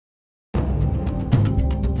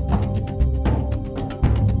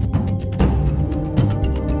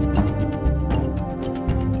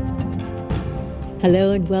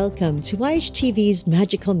Hello and welcome to YHTV's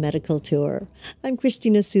Magical Medical Tour. I'm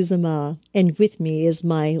Christina Suzama, and with me is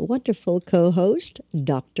my wonderful co-host,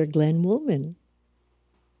 Dr. Glenn Woolman.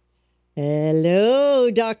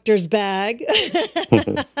 Hello, Doctor's Bag.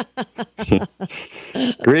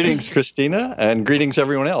 Greetings, Christina, and greetings,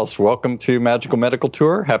 everyone else. Welcome to Magical Medical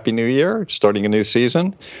Tour. Happy New Year, starting a new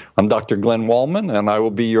season. I'm Dr. Glenn Woolman, and I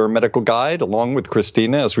will be your medical guide along with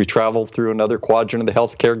Christina as we travel through another quadrant of the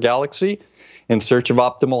healthcare galaxy in search of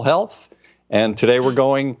optimal health. And today we're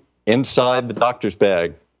going inside the doctor's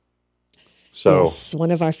bag. So, yes, one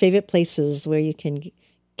of our favorite places where you can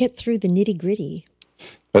get through the nitty-gritty.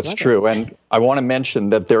 That's true. And I want to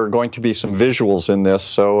mention that there are going to be some visuals in this.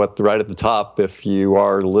 So right at the top, if you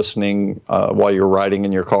are listening while you're riding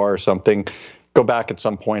in your car or something, go back at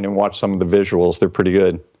some point and watch some of the visuals. They're pretty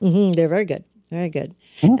good. Mm-hmm, they're very good. Very good.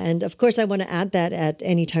 And of course, I want to add that at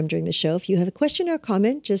any time during the show, if you have a question or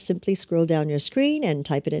comment, just simply scroll down your screen and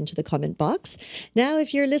type it into the comment box. Now,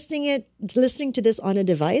 if you're listening to this on a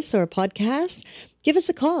device or a podcast, give us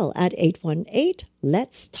a call at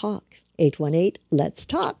 818-LETS-TALK.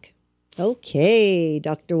 818-LETS-TALK. Okay,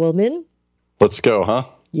 Dr. Woolman. Let's go, huh?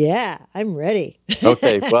 Yeah, I'm ready.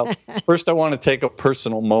 Okay, well, first I want to take a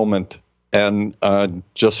personal moment. And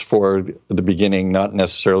just for the beginning, not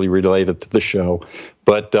necessarily related to the show,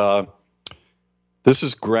 but this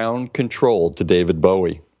is ground control to David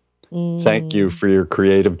Bowie. Thank you for your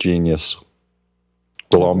creative genius.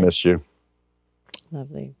 We'll all miss you.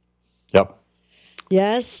 Lovely. Yep.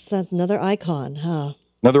 Yes, that's another icon, huh?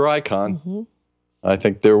 Another icon. I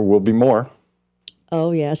think there will be more.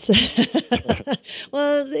 Oh, yes.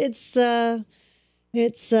 Well, it's the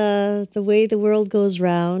way the world goes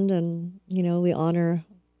round, and, you know, we honor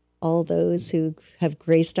all those who have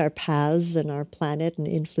graced our paths and our planet and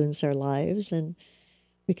influenced our lives, and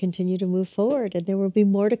we continue to move forward, and there will be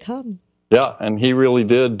more to come. Yeah, and he really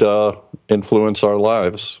did influence our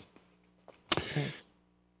lives. Yes.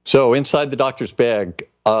 So inside the doctor's bag,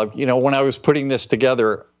 when I was putting this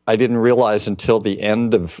together, I didn't realize until the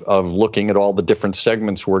end of looking at all the different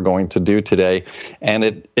segments we're going to do today, and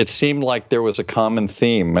it seemed like there was a common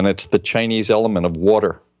theme, and it's the Chinese element of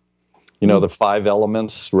water. You know, the 5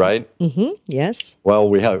 elements, right? Mm-hmm. Yes.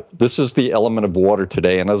 Well, this is the element of water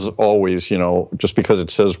today, and as always, just because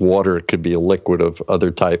it says water, it could be a liquid of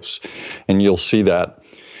other types, and you'll see that.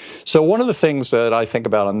 So one of the things that I think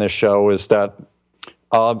about on this show is that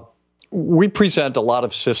we present a lot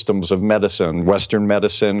of systems of medicine: Western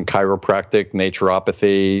medicine, chiropractic,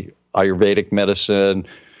 naturopathy, Ayurvedic medicine,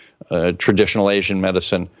 traditional Asian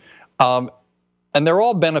medicine. And they're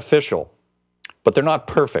all beneficial, but they're not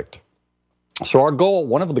perfect. So our goal,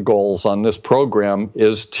 one of the goals on this program,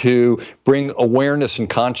 is to bring awareness and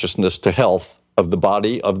consciousness to health of the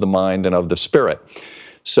body, of the mind, and of the spirit.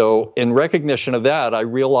 So in recognition of that, I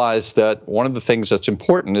realized that one of the things that's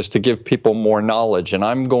important is to give people more knowledge. And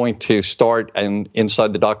I'm going to start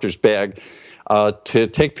inside the doctor's bag to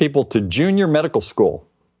take people to junior medical school.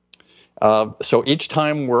 So each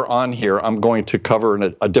time we're on here, I'm going to cover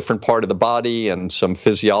a different part of the body and some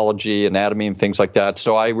physiology, anatomy, and things like that.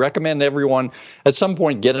 So I recommend everyone at some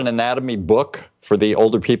point get an anatomy book for the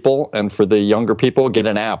older people, and for the younger people, get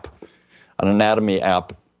an anatomy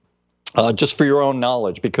app. Just for your own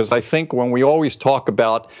knowledge, because I think when we always talk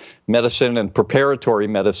about medicine and preparatory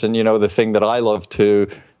medicine, the thing that I love to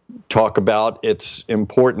talk about, it's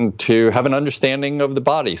important to have an understanding of the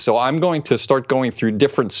body. So I'm going to start going through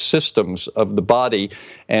different systems of the body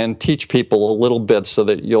and teach people a little bit so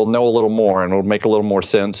that you'll know a little more and it'll make a little more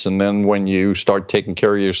sense. And then when you start taking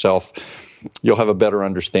care of yourself, you'll have a better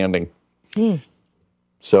understanding.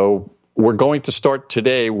 So we're going to start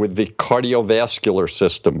today with the cardiovascular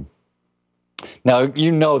system. Now,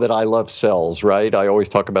 you know that I love cells, right? I always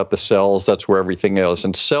talk about the cells. That's where everything is.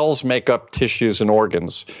 And cells make up tissues and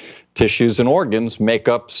organs. Tissues and organs make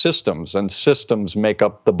up systems, and systems make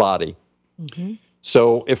up the body. Mm-hmm.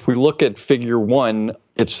 So if we look at figure 1,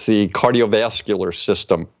 it's the cardiovascular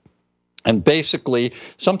system. And basically,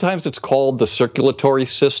 sometimes it's called the circulatory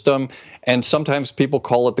system, and sometimes people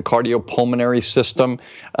call it the cardiopulmonary system.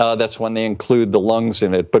 That's when they include the lungs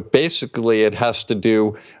in it. But basically, it has to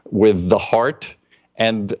do with the heart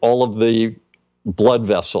and all of the blood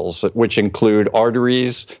vessels, which include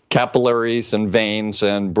arteries, capillaries, and veins,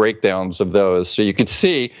 and breakdowns of those. So you can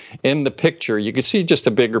see in the picture, you can see just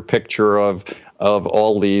a bigger picture of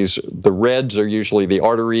all these. The reds are usually the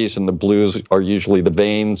arteries, and the blues are usually the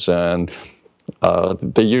veins, and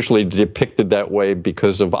they're usually depicted that way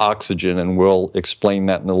because of oxygen, and we'll explain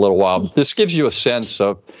that in a little while. This gives you a sense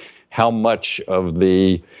of how much of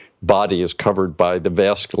the body is covered by the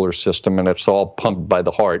vascular system, and it's all pumped by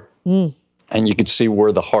the heart. and you can see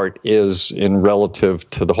where the heart is in relative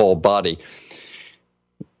to the whole body.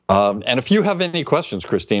 And if you have any questions,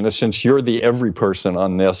 Christina, since you're the every person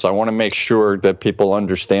on this, I want to make sure that people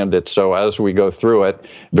understand it. So as we go through it,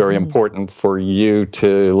 very important for you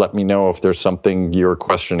to let me know if there's something you're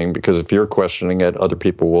questioning, because if you're questioning it, other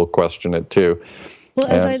people will question it too. Well,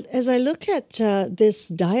 as I look at this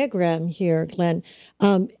diagram here, Glenn,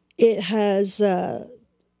 it has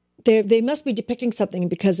they must be depicting something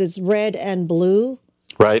because it's red and blue.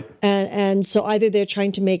 Right. And so either they're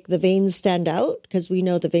trying to make the veins stand out, because we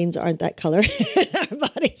know the veins aren't that color in our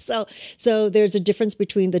body. So there's a difference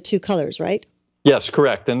between the two colors, right? Yes,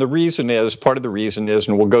 correct. And part of the reason is,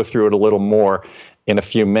 and we'll go through it a little more in a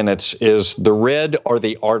few minutes, is the red are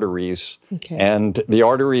the arteries. Okay. And the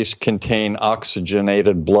arteries contain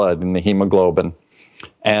oxygenated blood in the hemoglobin.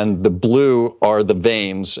 And the blue are the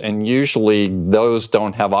veins, and usually those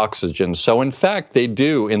don't have oxygen. So in fact, they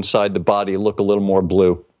do inside the body look a little more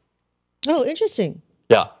blue. Oh, interesting.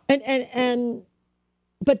 Yeah.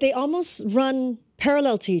 But they almost run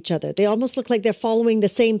parallel to each other. They almost look like they're following the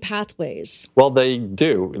same pathways. Well, they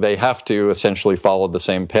do. They have to essentially follow the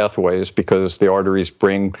same pathways because the arteries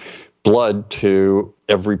bring blood to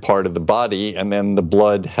every part of the body, and then the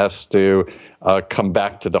blood has to come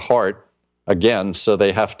back to the heart again, so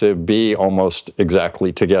they have to be almost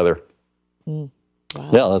exactly together. Wow.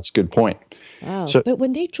 Yeah, that's a good point. Wow. So, but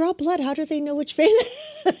when they draw blood, how do they know which vein?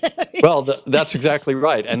 well, that's exactly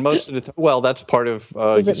right. And most of the time, well, that's part of...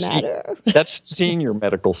 Does it matter? That's senior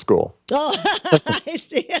medical school. Oh, I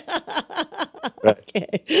see. Right.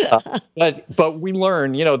 Okay. But we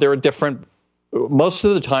learn, there are different... Most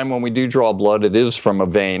of the time when we do draw blood, it is from a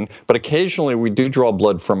vein, but occasionally we do draw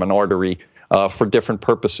blood from an artery for different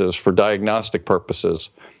purposes, for diagnostic purposes.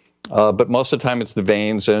 But most of the time it's the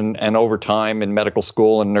veins, and over time in medical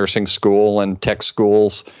school and nursing school and tech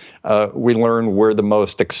schools, we learn where the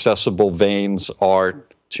most accessible veins are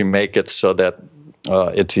to make it so that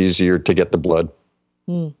it's easier to get the blood.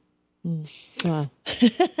 Wow.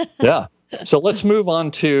 Yeah. So let's move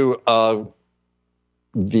on to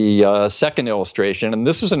the second illustration, and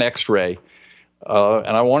this is an X-ray,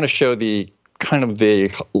 and I want to show the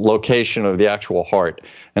location of the actual heart.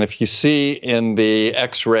 And if you see in the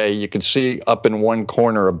X-ray, you can see up in one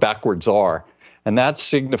corner a backwards R, and that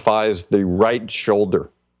signifies the right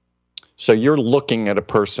shoulder. So you're looking at a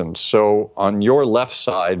person. So on your left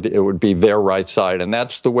side, it would be their right side, and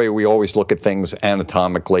that's the way we always look at things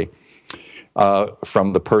anatomically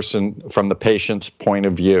from the patient's point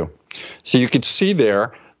of view. So you could see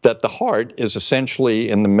there that the heart is essentially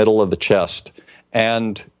in the middle of the chest,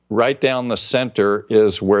 and right down the center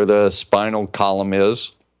is where the spinal column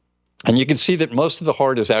is. And you can see that most of the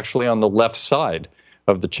heart is actually on the left side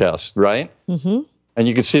of the chest, right? Mm-hmm. And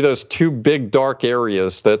you can see those two big dark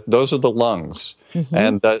areas, those are the lungs. Mm-hmm.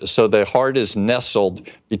 And so the heart is nestled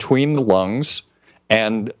between the lungs,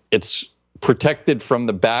 and it's protected from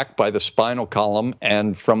the back by the spinal column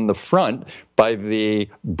and from the front by the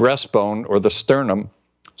breastbone or the sternum.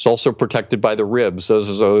 It's also protected by the ribs. Those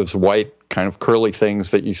are those white kind of curly things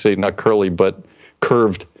that you see, not curly, but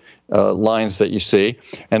curved lines that you see.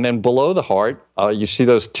 And then below the heart, you see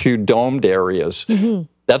those two domed areas. Mm-hmm.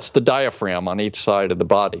 That's the diaphragm on each side of the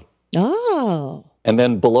body. Oh. And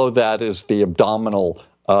then below that is the abdominal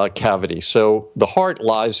cavity. So the heart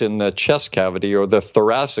lies in the chest cavity or the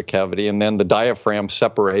thoracic cavity, and then the diaphragm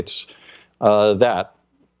separates that.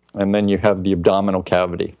 And then you have the abdominal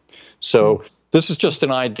cavity. So this is just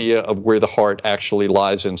an idea of where the heart actually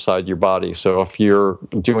lies inside your body. So if you're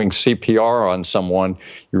doing CPR on someone,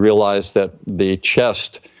 you realize that the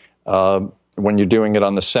chest, when you're doing it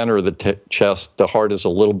on the center of the chest, the heart is a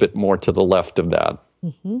little bit more to the left of that.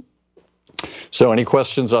 Mm-hmm. So any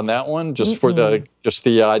questions on that one? Just for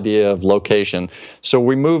the idea of location. So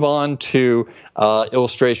we move on to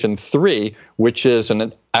illustration 3, which is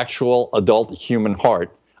an actual adult human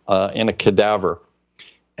heart in a cadaver.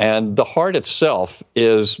 And the heart itself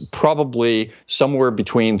is probably somewhere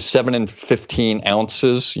between 7 and 15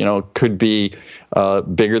 ounces. Could be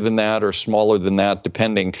bigger than that or smaller than that,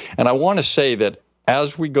 depending. And I want to say that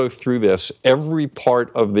as we go through this, every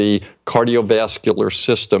part of the cardiovascular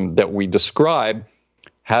system that we describe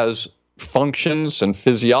has functions and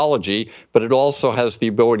physiology, but it also has the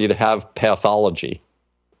ability to have pathology.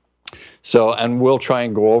 So, and we'll try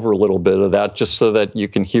and go over a little bit of that just so that you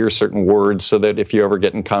can hear certain words, so that if you ever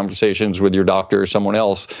get in conversations with your doctor or someone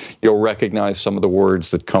else, you'll recognize some of the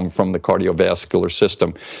words that come from the cardiovascular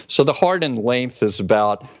system. So the heart in length is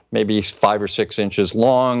about maybe 5 or 6 inches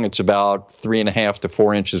long. It's about 3.5 to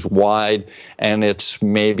 4 inches wide, and it's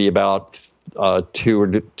maybe about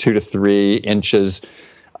 2 to 3 inches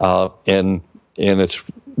in its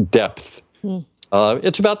depth.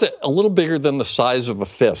 It's about a little bigger than the size of a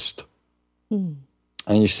fist. And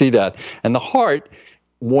you see that. And the heart,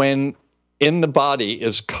 when in the body,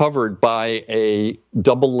 is covered by a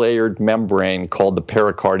double-layered membrane called the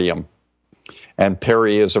pericardium. And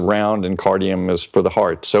peri is around and cardium is for the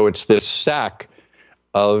heart. So it's this sac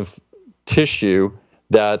of tissue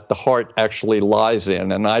that the heart actually lies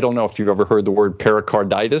in. And I don't know if you've ever heard the word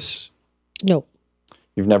pericarditis. No.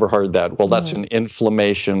 You've never heard that? Well, that's an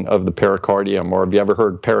inflammation of the pericardium. Or have you ever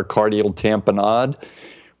heard pericardial tamponade,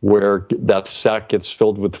 where that sac gets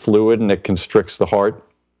filled with fluid and it constricts the heart,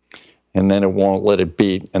 and then it won't let it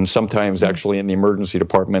beat? And sometimes actually in the emergency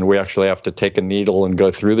department, we actually have to take a needle and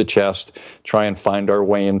go through the chest, try and find our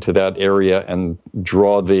way into that area and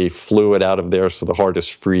draw the fluid out of there so the heart is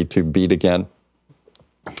free to beat again.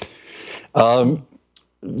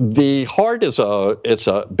 The heart is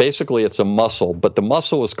basically it's a muscle, but the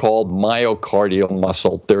muscle is called myocardial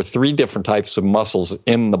muscle. There are three different types of muscles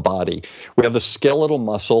in the body. We have the skeletal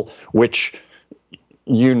muscle, which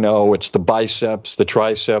it's the biceps, the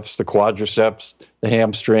triceps, the quadriceps, the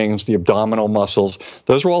hamstrings, the abdominal muscles.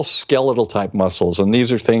 Those are all skeletal type muscles, and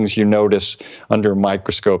these are things you notice under a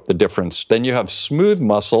microscope, the difference. Then you have smooth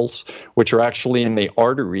muscles, which are actually in the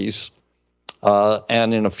arteries,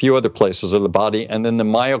 and in a few other places of the body. And then the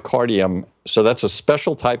myocardium, so that's a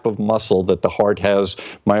special type of muscle that the heart has,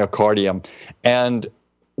 myocardium. And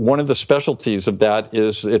one of the specialties of that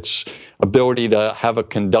is its ability to have a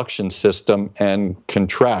conduction system and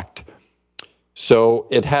contract. So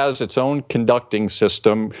it has its own conducting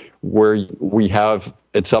system where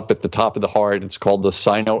it's up at the top of the heart. It's called the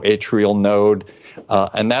sinoatrial node.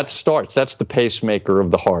 And that's the pacemaker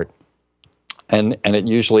of the heart. And it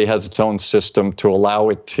usually has its own system to allow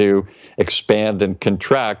it to expand and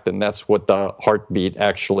contract, and that's what the heartbeat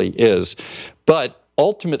actually is. But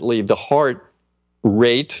ultimately, the heart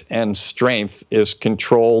rate and strength is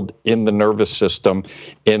controlled in the nervous system,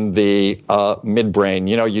 in the midbrain.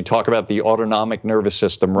 You talk about the autonomic nervous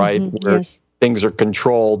system, right? Where yes. Things are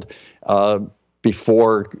controlled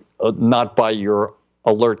before, not by your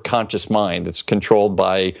alert conscious mind. It's controlled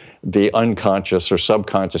by the unconscious or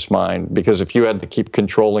subconscious mind, because if you had to keep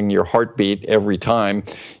controlling your heartbeat every time,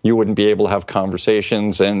 you wouldn't be able to have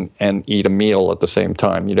conversations and eat a meal at the same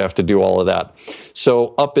time. You'd have to do all of that.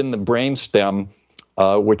 So up in the brainstem,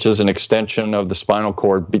 which is an extension of the spinal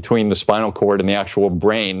cord, between the spinal cord and the actual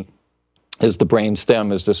brain, is the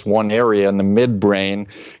brainstem, is this one area in the midbrain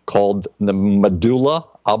called the medulla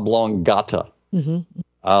oblongata.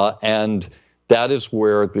 And that is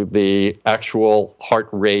where the actual heart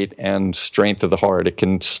rate and strength of the heart, it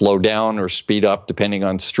can slow down or speed up depending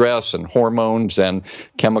on stress and hormones and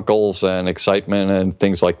chemicals and excitement and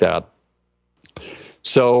things like that.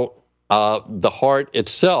 So the heart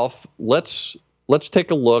itself, let's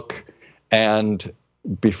take a look and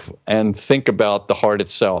think about the heart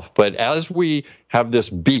itself. But as we have this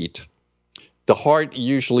beat, the heart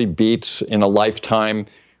usually beats in a lifetime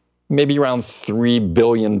maybe around 3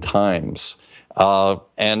 billion times.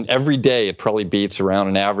 And every day it probably beats around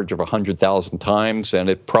an average of 100,000 times, and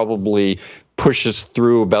it probably pushes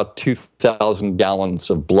through about 2,000 gallons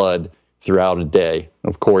of blood throughout a day.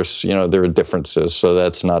 Of course, there are differences, so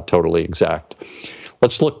that's not totally exact.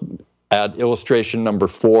 Let's look at illustration number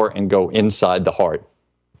 4 and go inside the heart.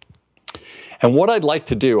 And what I'd like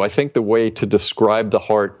to do, I think the way to describe the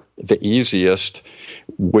heart the easiest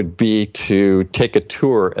would be to take a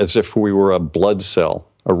tour as if we were a blood cell,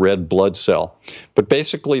 a red blood cell. But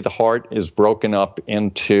basically the heart is broken up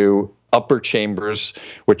into upper chambers,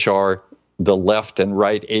 which are the left and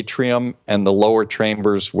right atrium, and the lower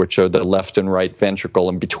chambers, which are the left and right ventricle.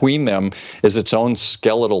 And between them is its own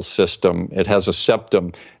skeletal system. It has a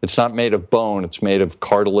septum. It's not made of bone, it's made of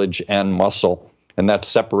cartilage and muscle. And that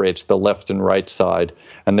separates the left and right side.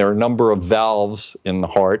 And there are a number of valves in the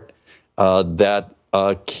heart that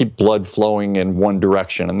keep blood flowing in one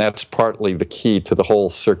direction. And that's partly the key to the whole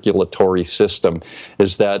circulatory system,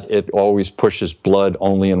 is that it always pushes blood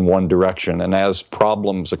only in one direction. And as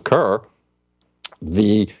problems occur,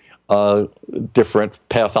 the different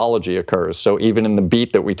pathology occurs. So even in the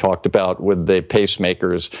beat that we talked about with the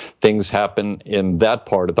pacemakers, things happen in that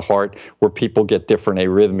part of the heart where people get different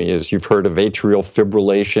arrhythmias. You've heard of atrial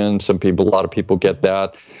fibrillation. A lot of people get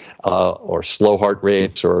that, or slow heart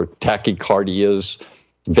rates, or tachycardias,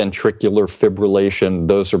 ventricular fibrillation.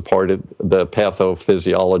 Those are part of the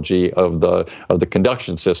pathophysiology of the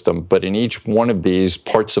conduction system. But in each one of these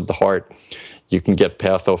parts of the heart, you can get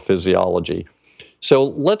pathophysiology. So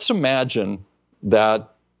let's imagine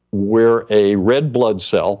that we're a red blood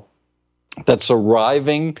cell that's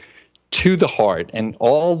arriving to the heart, and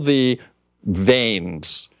all the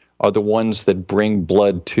veins are the ones that bring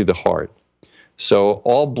blood to the heart. So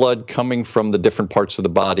all blood coming from the different parts of the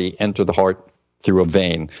body enter the heart through a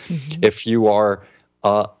vein. If you are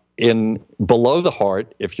below the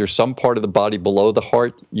heart, if you're some part of the body below the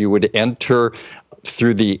heart, you would enter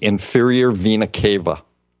through the inferior vena cava.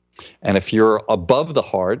 And if you're above the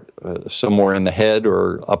heart, somewhere in the head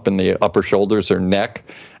or up in the upper shoulders or neck,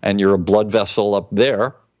 and you're a blood vessel up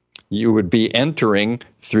there, you would be entering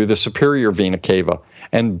through the superior vena cava.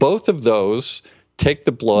 And both of those take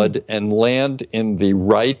the blood and land in the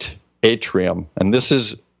right atrium. And this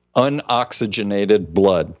is unoxygenated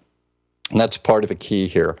blood. And that's part of the key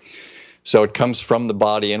here. So it comes from the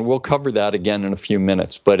body, and we'll cover that again in a few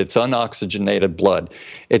minutes, but it's unoxygenated blood.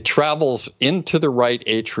 It travels into the right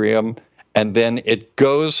atrium, and then it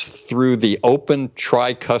goes through the open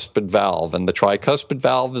tricuspid valve. And the tricuspid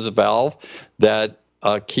valve is a valve that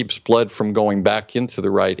keeps blood from going back into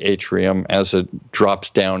the right atrium as it drops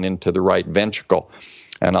down into the right ventricle.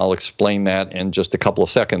 And I'll explain that in just a couple of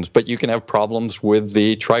seconds. But you can have problems with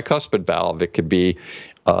the tricuspid valve. It could be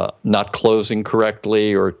not closing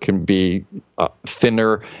correctly, or it can be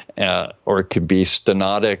thinner, or it could be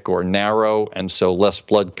stenotic or narrow, and so less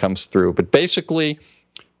blood comes through. But basically,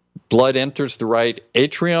 blood enters the right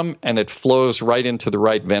atrium, and it flows right into the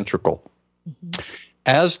right ventricle.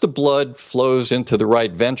 As the blood flows into the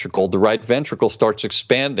right ventricle starts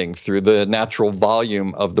expanding through the natural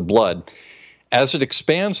volume of the blood. As it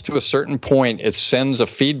expands to a certain point, it sends a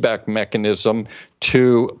feedback mechanism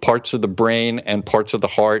to parts of the brain and parts of the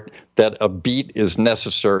heart that a beat is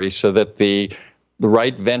necessary so that the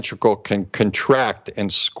right ventricle can contract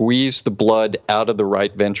and squeeze the blood out of the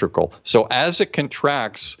right ventricle. So as it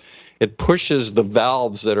contracts, it pushes the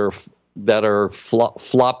valves that are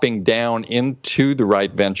flopping down into the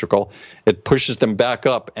right ventricle. It pushes them back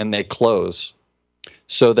up, and they close,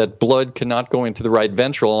 so that blood cannot go into the right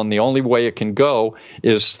ventricle, and the only way it can go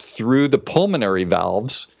is through the pulmonary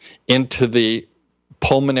valves into the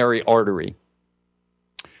pulmonary artery.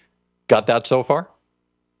 Got that so far?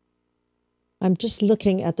 I'm just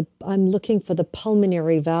looking at I'm looking for the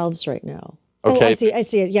pulmonary valves right now. Okay. Oh, I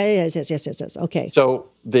see it. Yeah, yes. Okay. So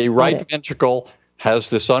the right ventricle has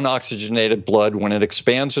this unoxygenated blood. When it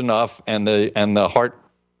expands enough and the heart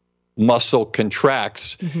muscle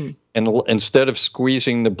contracts, and instead of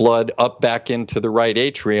squeezing the blood up back into the right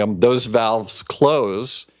atrium, those valves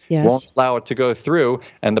close, won't allow it to go through,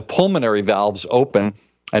 and the pulmonary valves open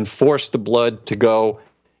and force the blood to go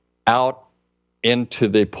out into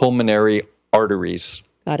the pulmonary arteries.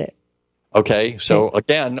 Got it. Okay, so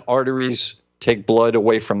again, arteries take blood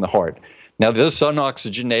away from the heart. Now, this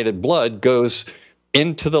unoxygenated blood goes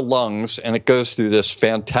into the lungs, and it goes through this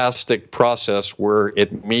fantastic process where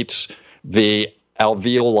it meets the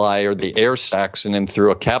alveoli, or the air sacs, and then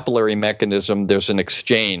through a capillary mechanism, there's an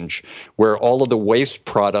exchange where all of the waste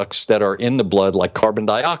products that are in the blood, like carbon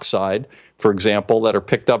dioxide, for example, that are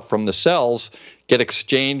picked up from the cells, get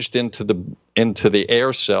exchanged into the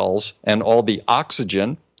air cells, and all the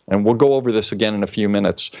oxygen, and we'll go over this again in a few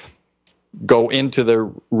minutes, go into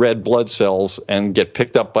the red blood cells and get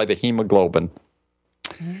picked up by the hemoglobin.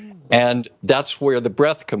 And that's where the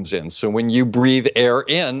breath comes in. So when you breathe air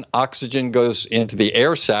in, oxygen goes into the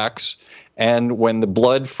air sacs, and when the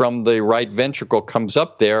blood from the right ventricle comes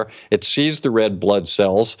up there, it sees the red blood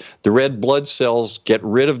cells. The red blood cells get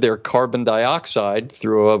rid of their carbon dioxide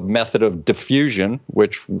through a method of diffusion,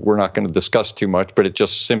 which we're not going to discuss too much, but it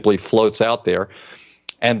just simply floats out there.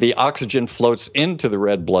 And the oxygen floats into the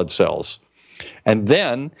red blood cells. And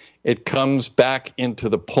then it comes back into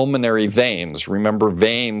the pulmonary veins. Remember,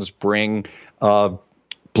 veins bring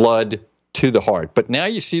blood to the heart. But now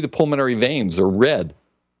you see the pulmonary veins are red,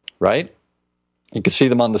 right? You can see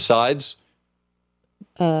them on the sides.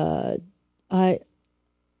 The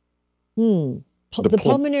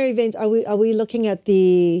pulmonary veins. Are we looking at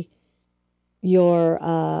your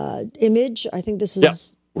image? I think this is. Yeah.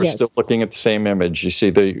 We're still looking at the same image.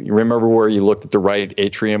 You remember where you looked at the right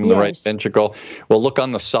atrium, the right ventricle? Well, look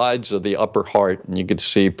on the sides of the upper heart, and you could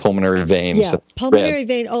see pulmonary veins. Yeah, pulmonary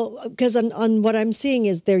vein. Oh, because on what I'm seeing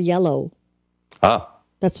is they're yellow.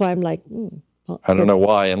 That's why I'm like, I don't know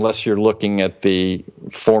why, unless you're looking at the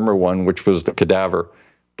former one, which was the cadaver.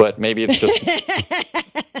 But maybe it's just,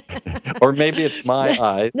 or maybe it's my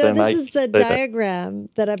eye. No, this is the diagram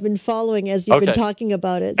that I've been following as you've been talking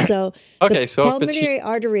about it. So the pulmonary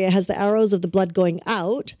artery has the arrows of the blood going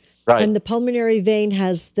out, and the pulmonary vein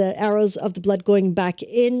has the arrows of the blood going back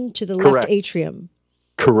into the left atrium.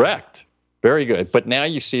 Correct. Very good. But now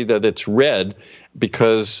you see that it's red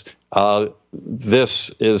because this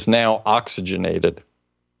is now oxygenated.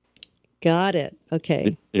 Got it.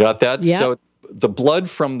 Okay. You got that? Yep. So the blood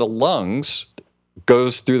from the lungs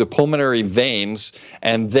goes through the pulmonary veins,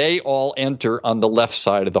 and they all enter on the left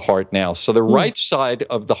side of the heart now. So the right side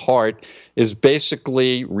of the heart is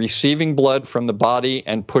basically receiving blood from the body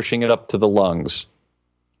and pushing it up to the lungs.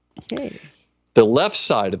 Okay. The left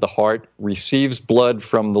side of the heart receives blood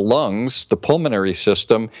from the lungs, the pulmonary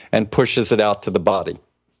system, and pushes it out to the body.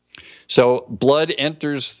 So blood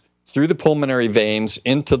enters through the pulmonary veins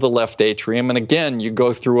into the left atrium. And again, you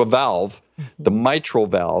go through a valve, the mitral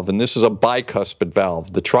valve, and this is a bicuspid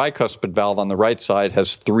valve. The tricuspid valve on the right side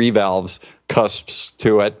has 3 valves, cusps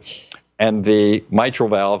to it. And the mitral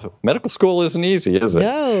valve, medical school isn't easy, is it?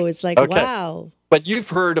 No, it's like, wow. But you've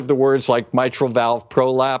heard of the words like mitral valve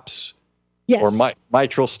prolapse, yes, or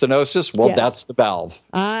mitral stenosis. Well, yes, that's the valve.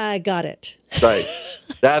 I got it. Right.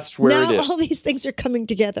 That's where now it is. All these things are coming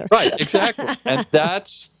together. Right, exactly. And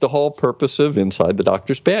that's the whole purpose of Inside the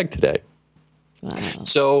Doctor's Bag today. Wow.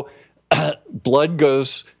 So blood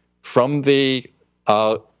goes from the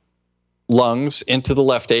lungs into the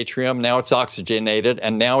left atrium. Now it's oxygenated,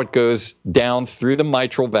 and now it goes down through the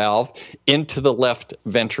mitral valve into the left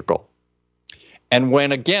ventricle. And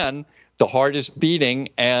when, again, the heart is beating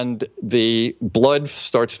and the blood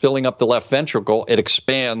starts filling up the left ventricle, it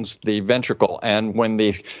expands the ventricle. And when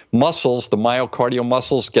the muscles, the myocardial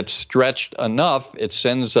muscles, get stretched enough, it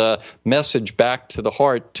sends a message back to the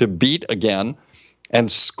heart to beat again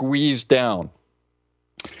and squeeze down.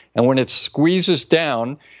 And when it squeezes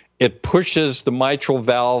down, it pushes the mitral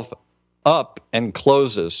valve up and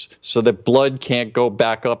closes so that blood can't go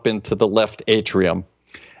back up into the left atrium.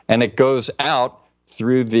 And it goes out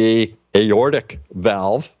through the aortic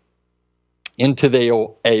valve into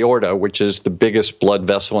the aorta, which is the biggest blood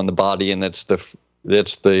vessel in the body, and it's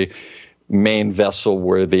the main vessel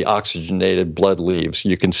where the oxygenated blood leaves.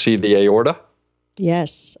 You can see the aorta?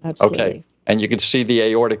 Yes, absolutely. Okay. And you can see the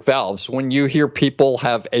aortic valves. When you hear people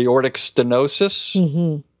have aortic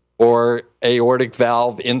stenosis or aortic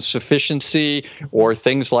valve insufficiency or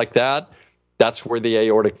things like that, that's where the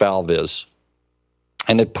aortic valve is.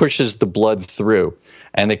 And it pushes the blood through.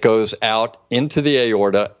 And it goes out into the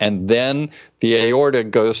aorta, and then the aorta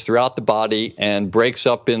goes throughout the body and breaks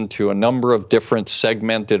up into a number of different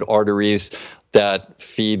segmented arteries that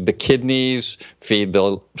feed the kidneys, feed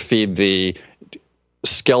the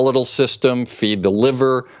skeletal system, feed the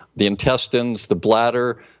liver, the intestines, the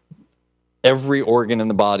bladder. Every organ in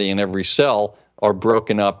the body and every cell are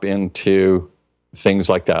broken up into things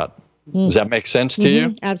like that. Does that make sense to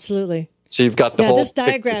you? Absolutely. So you've got the whole this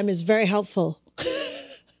diagram is very helpful.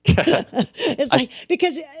 It's like,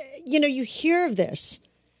 because, you hear of this,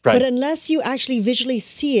 right, but unless you actually visually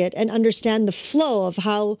see it and understand the flow of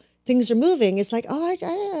how things are moving, it's like,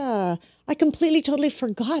 I completely, totally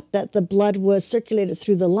forgot that the blood was circulated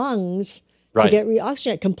through the lungs to get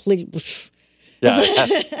reoxygenated. Completely. Yeah,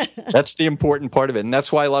 that's the important part of it. And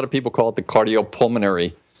that's why a lot of people call it the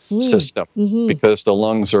cardiopulmonary system, because the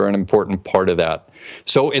lungs are an important part of that.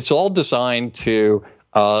 So it's all designed to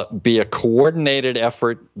be a coordinated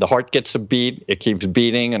effort. The heart gets a beat. It keeps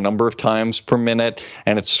beating a number of times per minute,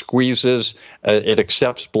 and it squeezes. It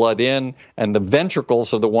accepts blood in, and the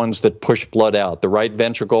ventricles are the ones that push blood out. The right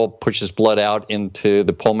ventricle pushes blood out into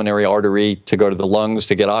the pulmonary artery to go to the lungs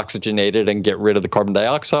to get oxygenated and get rid of the carbon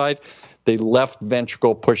dioxide. The left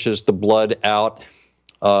ventricle pushes the blood out,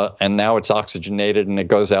 and now it's oxygenated, and it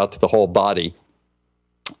goes out to the whole body.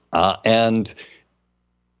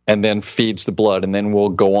 And then feeds the blood, and then we'll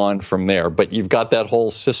go on from there. But you've got that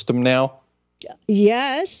whole system now?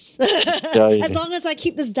 Yes. As long as I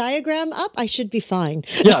keep this diagram up, I should be fine.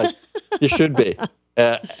 Yeah, you should be.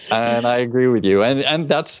 And I agree with you. And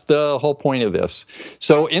that's the whole point of this.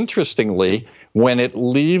 So interestingly, when it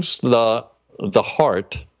leaves the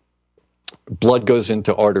heart, blood goes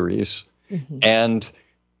into arteries. And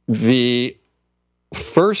the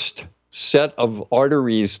first set of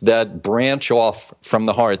arteries that branch off from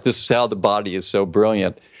the heart, this is how the body is so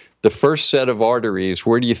brilliant. The first set of arteries,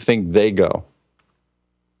 where do you think they go?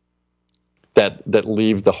 That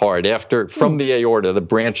leave the heart from the aorta, the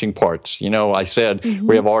branching parts. I said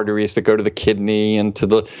we have arteries that go to the kidney and to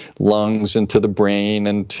the lungs and to the brain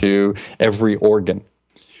and to every organ.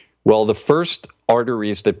 Well, the first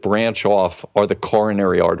arteries that branch off are the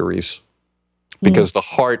coronary arteries, because the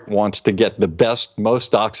heart wants to get the best,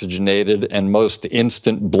 most oxygenated, and most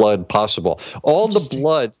instant blood possible. All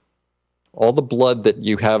the blood that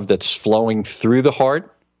you have that's flowing through the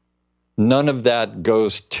heart, none of that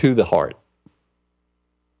goes to the heart.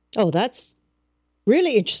 Oh, that's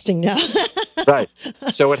really interesting now. Right.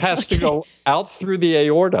 So it has to go out through the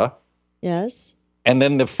aorta. Yes. And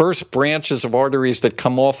then the first branches of arteries that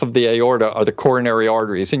come off of the aorta are the coronary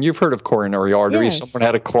arteries. And you've heard of coronary arteries. Yes. Someone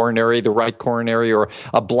had a coronary, the right coronary, or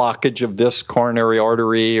a blockage of this coronary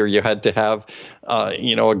artery, or you had to have,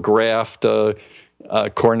 a graft,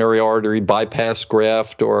 coronary artery bypass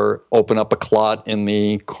graft, or open up a clot in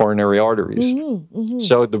the coronary arteries.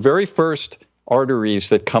 So the very first arteries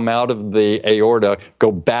that come out of the aorta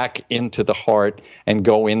go back into the heart and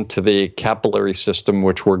go into the capillary system,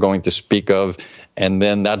 which we're going to speak of. And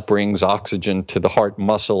then that brings oxygen to the heart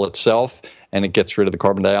muscle itself, and it gets rid of the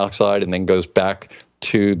carbon dioxide and then goes back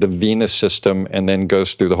to the venous system and then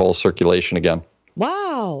goes through the whole circulation again.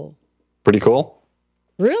 Wow. Pretty cool?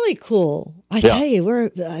 Really cool. I tell you,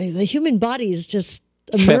 the human body is just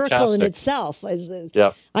a miracle in itself.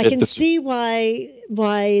 Yeah, I can see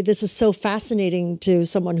why this is so fascinating to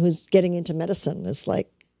someone who's getting into medicine. It's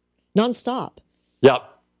like nonstop. Yeah,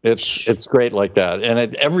 it's great like that.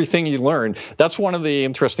 And everything you learn, that's one of the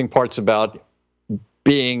interesting parts about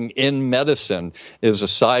being in medicine is,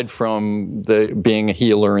 aside from being a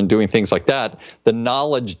healer and doing things like that, the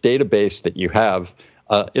knowledge database that you have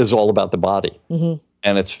is all about the body.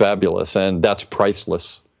 And it's fabulous, and that's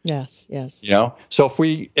priceless. Yes, yes. So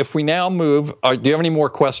if we now move, do you have any more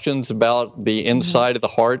questions about the inside of the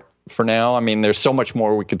heart for now? I mean, there's so much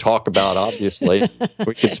more we could talk about, obviously.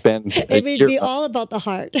 We could spend It would be all about the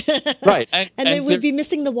heart. Right. And then we'd be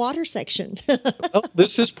missing the water section. Well,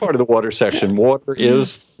 this is part of the water section. Water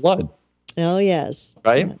is blood. Oh, yes.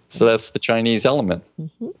 Right? So that's the Chinese element.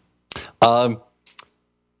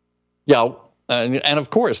 And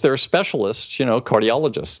of course, there are specialists,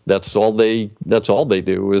 cardiologists. That's all they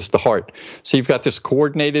do is the heart. So you've got this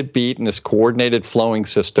coordinated beat and this coordinated flowing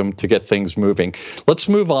system to get things moving. Let's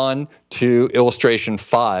move on to illustration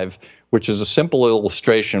 5, which is a simple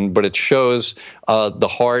illustration, but it shows the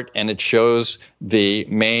heart, and it shows the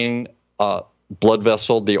main blood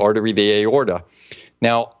vessel, the artery, the aorta.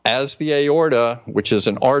 Now, as the aorta, which is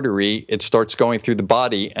an artery, it starts going through the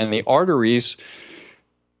body, and the arteries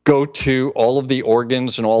go to all of the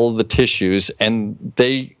organs and all of the tissues, and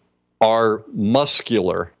they are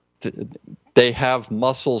muscular. They have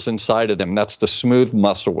muscles inside of them. That's the smooth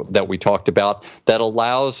muscle that we talked about that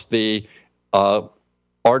allows the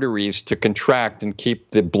arteries to contract and keep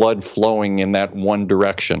the blood flowing in that one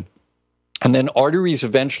direction. And then arteries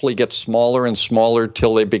eventually get smaller and smaller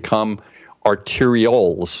till they become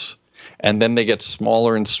arterioles. And then they get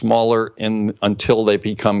smaller and smaller until they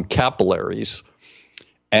become capillaries.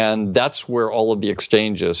 And that's where all of the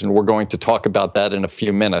exchange is, and we're going to talk about that in a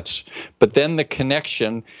few minutes. But then the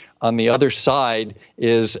connection on the other side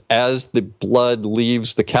is, as the blood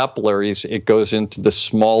leaves the capillaries, it goes into the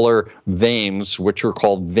smaller veins, which are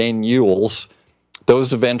called venules.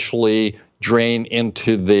 Those eventually drain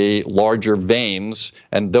into the larger veins,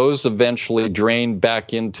 and those eventually drain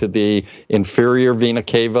back into the inferior vena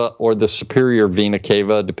cava or the superior vena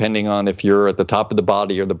cava, depending on if you're at the top of the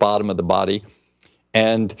body or the bottom of the body.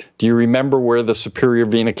 And do you remember where the superior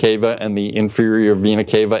vena cava and the inferior vena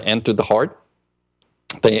cava enter the heart?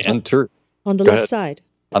 They enter on the left side.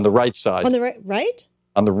 On the right side. On the right?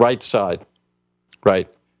 On the right side. Right.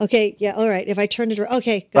 Okay, yeah, all right. If I turn it around,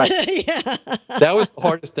 okay. Right. Yeah. That's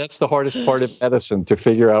the hardest part of medicine, to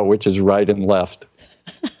figure out which is right and left.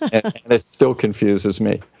 And it still confuses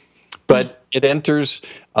me. But it enters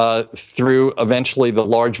through eventually the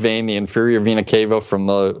large vein, the inferior vena cava, from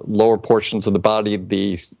the lower portions of the body,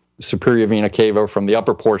 the superior vena cava from the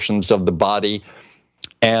upper portions of the body,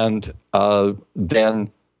 and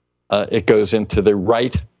then it goes into the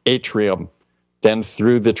right atrium, then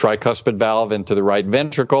through the tricuspid valve into the right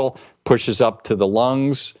ventricle, pushes up to the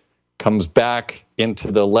lungs, comes back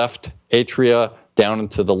into the left atria, down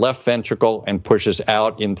into the left ventricle, and pushes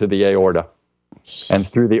out into the aorta and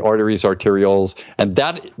through the arteries, arterioles. And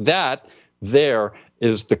that there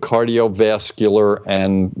is the cardiovascular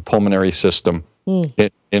and pulmonary system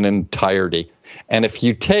in entirety. And if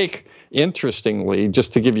you take, interestingly,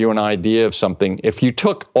 just to give you an idea of something, if you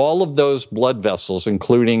took all of those blood vessels,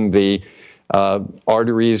 including the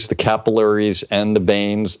arteries, the capillaries, and the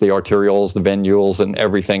veins, the arterioles, the venules, and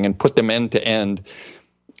everything, and put them end to end,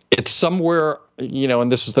 it's somewhere,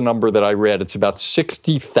 and this is the number that I read, it's about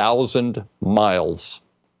 60,000 miles.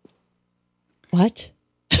 What?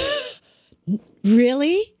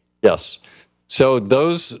 Really? Yes. So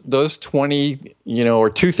those 20, or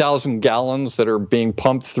 2,000 gallons that are being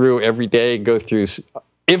pumped through every day go through,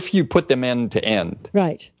 if you put them end to end.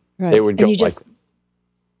 Right. They would go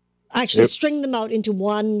actually string them out into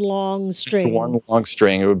one long string. Into one long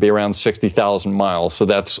string. It would be around 60,000 miles. So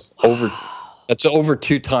that's over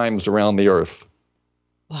 2 times around the Earth.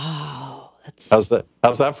 Wow. How's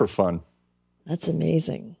that for fun? That's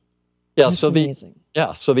amazing. Yeah, That's amazing.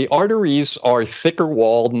 so the arteries are thicker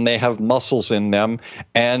walled and they have muscles in them,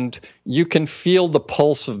 and you can feel the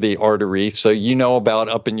pulse of the artery. So you know about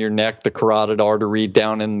up in your neck, the carotid artery,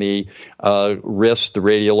 down in the wrist, the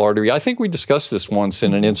radial artery. I think we discussed this once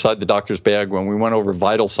in an Inside the Doctor's Bag when we went over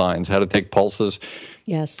vital signs, how to take pulses.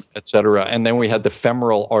 Yes. Et cetera. And then we had the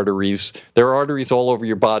femoral arteries. There are arteries all over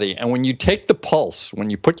your body. And when you take the pulse, when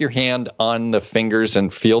you put your hand on the fingers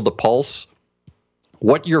and feel the pulse,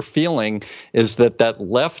 what you're feeling is that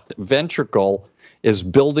left ventricle is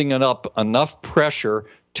building up enough pressure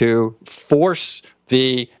to force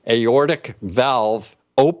the aortic valve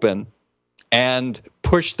open and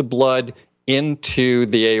push the blood into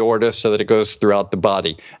the aorta so that it goes throughout the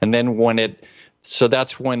body. And then so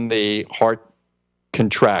that's when the heart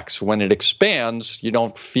contracts. When it expands, you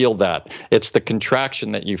don't feel that. It's the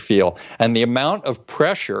contraction that you feel. And the amount of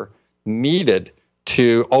pressure needed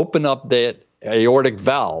to open up the aortic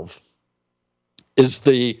valve is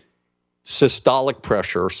the systolic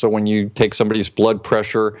pressure. So when you take somebody's blood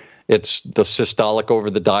pressure, it's the systolic over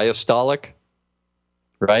the diastolic,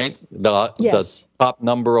 right? Yes. The top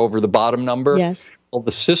number over the bottom number. Yes. Well,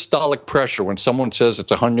 the systolic pressure, when someone says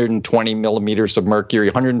it's 120 millimeters of mercury,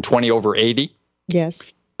 120 over 80, yes,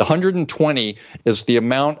 the 120 is the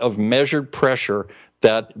amount of measured pressure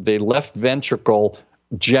that the left ventricle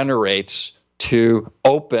generates to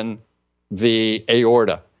open the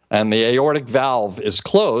aorta. And the aortic valve is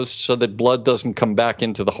closed so that blood doesn't come back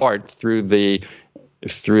into the heart through the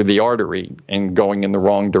artery and going in the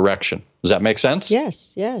wrong direction. Does that make sense?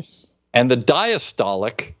 yes, yes. And the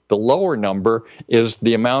diastolic, the lower number, is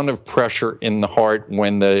the amount of pressure in the heart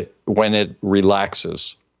when it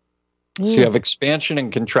relaxes. So you have expansion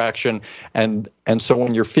and contraction, and so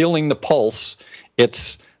when you're feeling the pulse,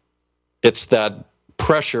 it's that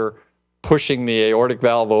pressure pushing the aortic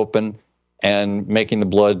valve open and making the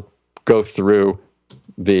blood go through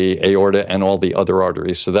the aorta and all the other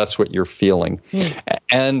arteries. So that's what you're feeling.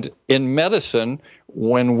 And in medicine,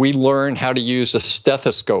 when we learn how to use a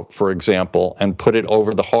stethoscope, for example, and put it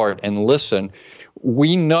over the heart and listen,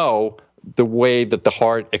 we know the way that the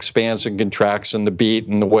heart expands and contracts and the beat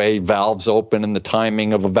and the way valves open and the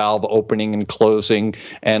timing of a valve opening and closing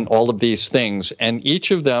and all of these things. And each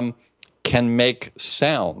of them can make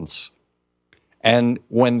sounds. And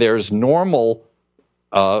when there's normal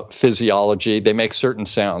physiology, they make certain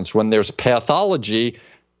sounds. When there's pathology,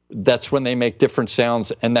 that's when they make different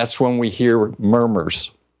sounds, and that's when we hear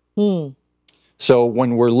murmurs. So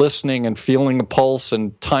when we're listening and feeling the pulse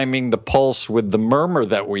and timing the pulse with the murmur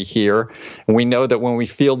that we hear, and we know that when we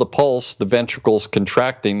feel the pulse, the ventricle's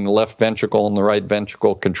contracting, the left ventricle and the right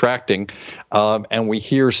ventricle contracting, and we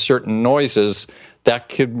hear certain noises, that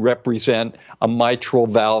could represent a mitral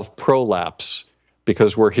valve prolapse,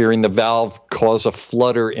 because we're hearing the valve cause a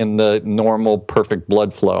flutter in the normal, perfect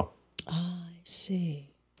blood flow. I see.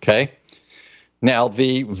 Okay? Now,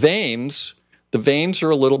 the veins are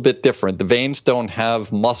a little bit different. The veins don't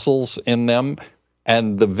have muscles in them,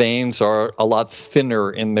 and the veins are a lot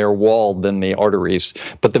thinner in their wall than the arteries.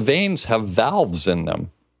 But the veins have valves in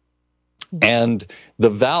them. And the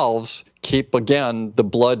valves keep, again, the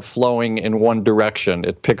blood flowing in one direction.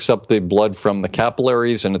 It picks up the blood from the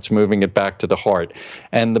capillaries and it's moving it back to the heart.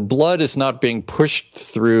 And the blood is not being pushed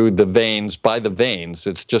through the veins by the veins.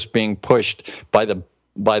 It's just being pushed by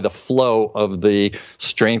the flow of the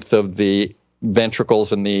strength of the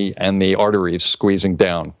ventricles and the arteries squeezing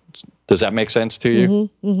down. Does that make sense to you?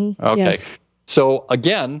 Okay. Yes. So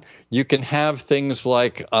again, you can have things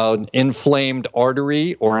like an inflamed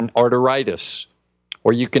artery or an arteritis,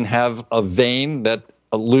 or you can have a vein that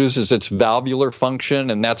loses its valvular function,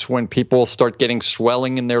 and that's when people start getting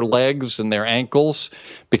swelling in their legs and their ankles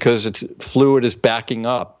because fluid is backing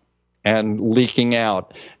up and leaking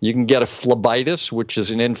out. You can get a phlebitis, which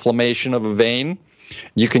is an inflammation of a vein.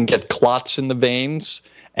 You can get clots in the veins,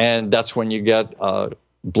 and that's when you get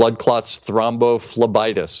blood clots,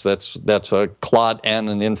 thrombophlebitis. That's a clot and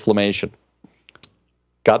an inflammation.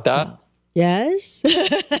 Got that? Yes.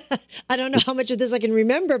 I don't know how much of this I can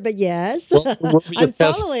remember, but yes. Well, I'm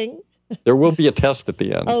following. There will be a test at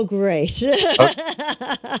the end. Oh, great.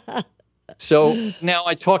 Okay. So now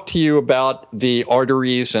I talked to you about the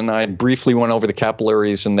arteries, and I briefly went over the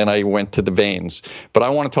capillaries, and then I went to the veins. But I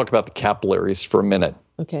want to talk about the capillaries for a minute.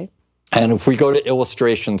 Okay. And if we go to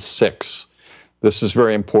illustration 6, this is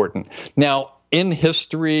very important. Now, in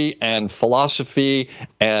history and philosophy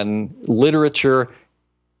and literature,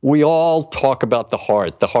 we all talk about the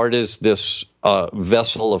heart. The heart is this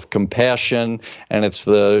vessel of compassion, and it's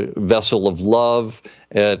the vessel of love.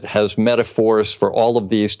 It has metaphors for all of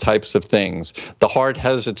these types of things. The heart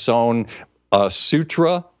has its own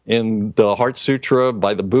sutra in the Heart Sutra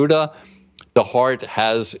by the Buddha. The heart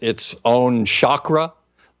has its own chakra.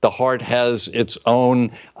 The heart has its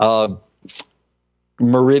own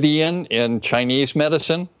meridian in Chinese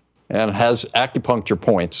medicine and has acupuncture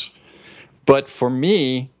points. But for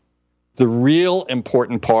me, the real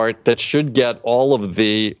important part that should get all of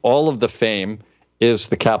the fame is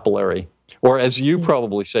the capillary. Or as you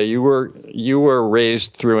probably say, you were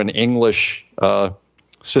raised through an English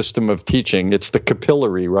system of teaching. It's the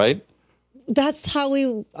capillary, right? That's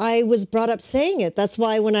how I was brought up saying it. That's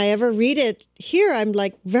why when I ever read it here, I'm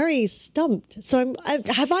like very stumped. So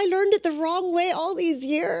have I learned it the wrong way all these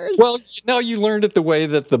years? Well, no, you learned it the way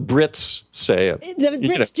that the Brits say it. The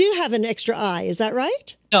Brits do have an extra I, is that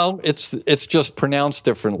right? No, it's just pronounced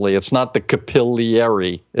differently. It's not the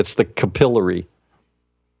capillary, it's the capillary.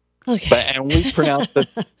 Okay. And we pronounce it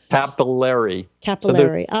capillary.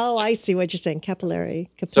 Capillary. So I see what you're saying. Capillary.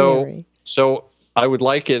 Capillary. So I would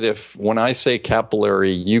like it if, when I say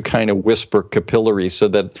capillary, you kind of whisper capillary so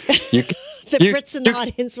that you the Brits in the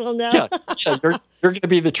audience will know. Yeah, you're going to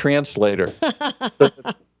be the translator. So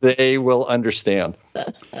that they will understand.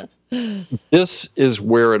 This is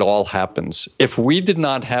where it all happens. If we did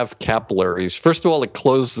not have capillaries, first of all, it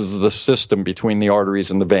closes the system between the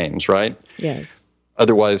arteries and the veins, right? Yes.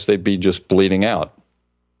 Otherwise, they'd be just bleeding out.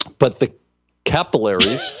 But the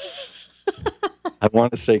capillaries, I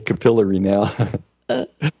want to say capillary now.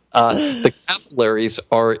 The capillaries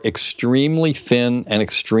are extremely thin and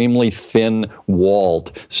extremely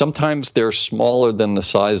thin-walled. Sometimes they're smaller than the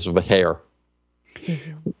size of a hair,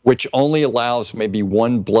 which only allows maybe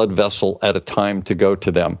one blood vessel at a time to go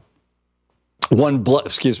to them. One blood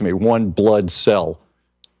cell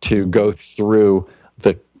to go through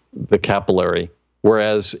the capillary.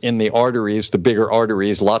 Whereas in the arteries, the bigger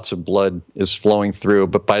arteries, lots of blood is flowing through.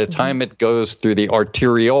 But by the time it goes through the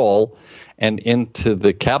arteriole and into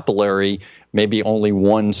the capillary, maybe only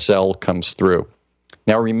one cell comes through.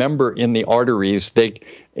 Now remember, in the arteries,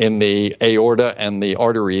 in the aorta and the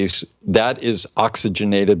arteries, that is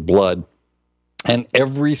oxygenated blood. And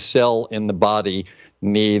every cell in the body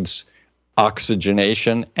needs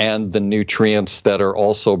oxygenation and the nutrients that are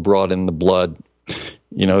also brought in the blood.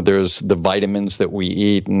 You know, there's the vitamins that we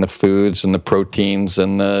eat and the foods and the proteins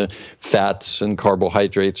and the fats and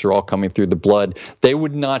carbohydrates are all coming through the blood. They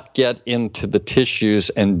would not get into the tissues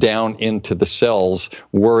and down into the cells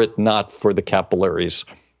were it not for the capillaries.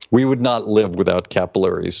 We would not live without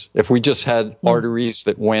capillaries. If we just had arteries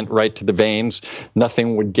that went right to the veins,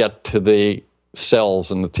 nothing would get to the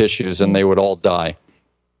cells and the tissues and they would all die.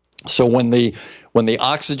 So when the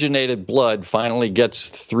oxygenated blood finally gets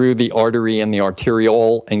through the artery and the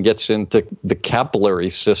arteriole and gets into the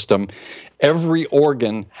capillary system, every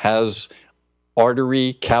organ has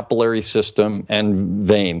artery, capillary system, and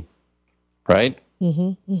vein, right?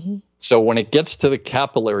 So when it gets to the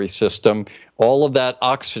capillary system, all of that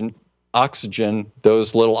oxygen,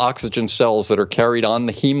 those little oxygen cells that are carried on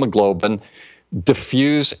the hemoglobin,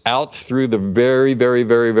 diffuse out through the very, very,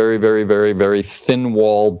 very, very, very, very, very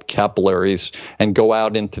thin-walled capillaries and go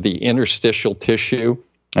out into the interstitial tissue.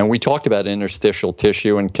 And we talked about interstitial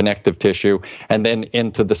tissue and connective tissue, and then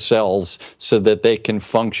into the cells so that they can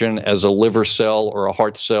function as a liver cell or a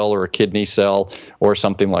heart cell or a kidney cell or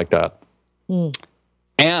something like that.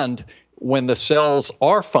 And when the cells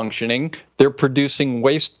are functioning, they're producing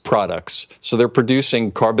waste products. So they're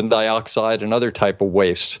producing carbon dioxide and other type of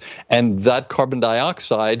waste. And that carbon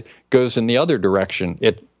dioxide goes in the other direction.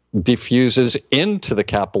 It diffuses into the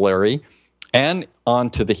capillary and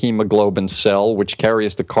onto the hemoglobin cell, which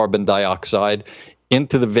carries the carbon dioxide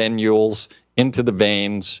into the venules, into the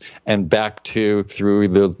veins, and back through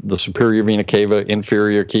the superior vena cava,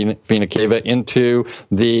 inferior vena cava, into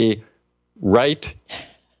the right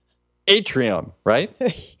atrium, right?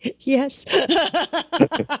 Yes.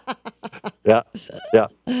 Yeah.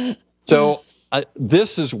 So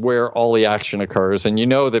this is where all the action occurs. And you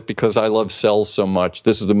know that because I love cells so much,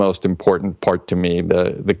 this is the most important part to me,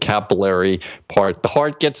 the capillary part. The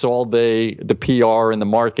heart gets all the PR and the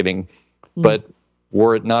marketing, but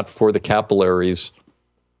were it not for the capillaries,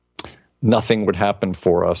 nothing would happen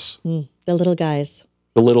for us. The little guys.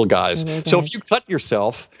 The little guys. So if you cut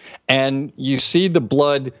yourself and you see the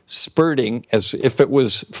blood spurting as if it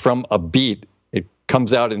was from a beet, it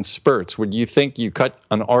comes out in spurts, would you think you cut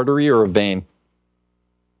an artery or a vein?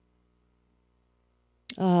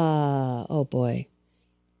 Oh boy.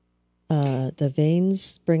 The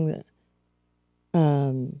veins bring the...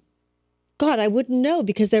 God, I wouldn't know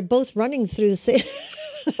because they're both running through the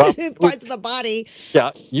same parts of the body.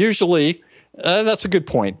 Yeah, usually... that's a good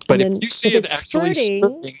point. But if you see it actually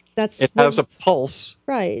spurting, it has a pulse.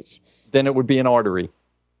 Right. then it would be an artery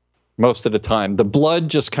most of the time. The blood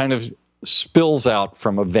just kind of spills out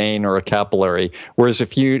from a vein or a capillary, whereas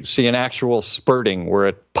if you see an actual spurting where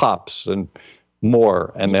it pops and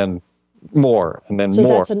more, and then more, and then So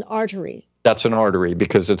more. that's an artery. That's an artery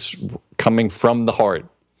because it's coming from the heart.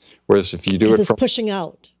 Whereas if you do it It's from... pushing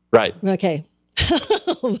out. Right. Okay.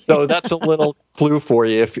 So that's a little clue for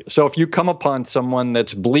you. If you come upon someone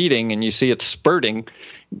that's bleeding and you see it spurting,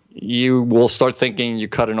 you will start thinking you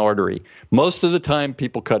cut an artery. Most of the time,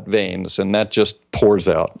 people cut veins, and that just pours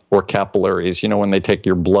out, or capillaries. You know, when they take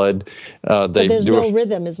your blood, But they there's do no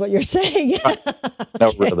rhythm, is what you're saying.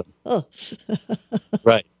 no rhythm. Oh.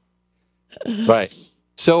 Right. Right.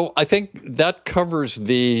 So I think that covers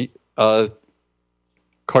the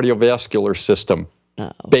cardiovascular system,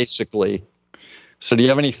 basically. So do you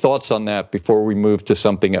have any thoughts on that before we move to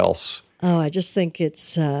something else? Oh, I just think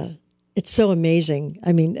it's so amazing.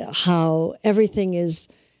 I mean, how everything is,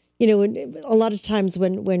 you know, a lot of times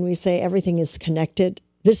when we say everything is connected,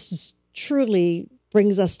 this truly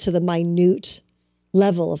brings us to the minute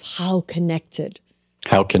level of how connected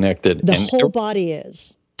the whole body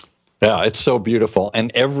is. Yeah, it's so beautiful.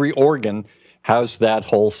 And every organ has that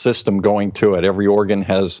whole system going to it. Every organ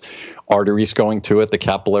has arteries going to it, the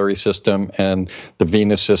capillary system and the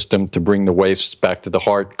venous system to bring the waste back to the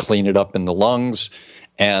heart, clean it up in the lungs,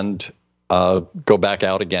 and go back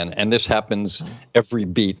out again. And this happens every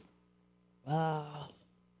beat. Wow.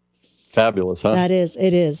 Fabulous, huh? It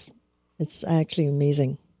is. It's actually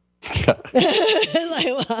amazing. I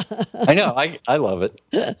know. I love it.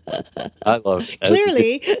 I love it.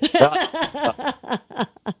 Clearly.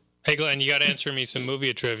 Hey, Glenn, you got to answer me some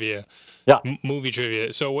movie trivia. Yeah. Movie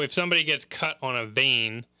trivia. So if somebody gets cut on a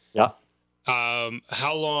vein, yeah.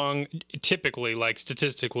 How long, typically, like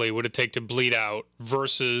statistically, would it take to bleed out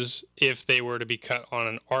versus if they were to be cut on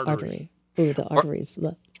an artery? Ooh, the arteries.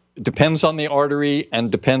 Depends on the artery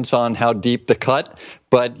and depends on how deep the cut,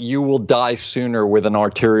 but you will die sooner with an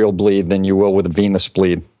arterial bleed than you will with a venous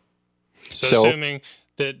bleed. So assuming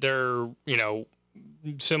that they're, you know,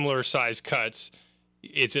 similar size cuts,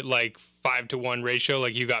 is it like 5-to-1 ratio?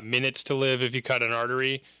 Like you got minutes to live if you cut an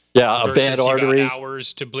artery? Yeah, a bad artery. You got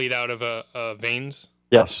hours to bleed out of veins?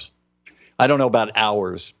 Yes. I don't know about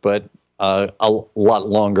hours, but a lot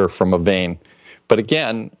longer from a vein. But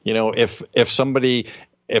again, you know, if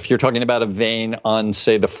you're talking about a vein on,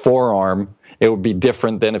 say, the forearm, it would be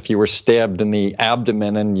different than if you were stabbed in the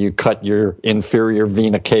abdomen and you cut your inferior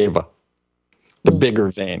vena cava, the bigger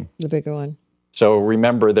vein. The bigger one. So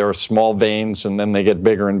remember, there are small veins, and then they get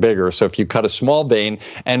bigger and bigger. So if you cut a small vein,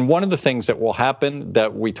 and one of the things that will happen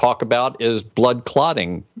that we talk about is blood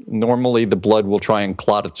clotting. Normally, the blood will try and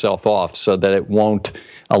clot itself off so that it won't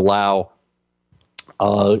allow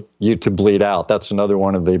you to bleed out. That's another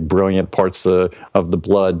one of the brilliant parts of the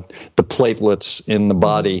blood. The platelets in the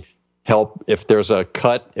body help. If there's a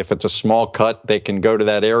cut, if it's a small cut, they can go to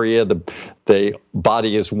that area. The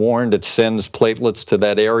body is warned. It sends platelets to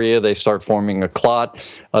that area. They start forming a clot.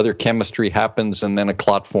 Other chemistry happens, and then a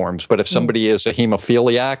clot forms. But if somebody is a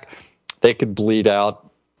hemophiliac, they could bleed out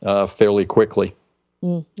fairly quickly.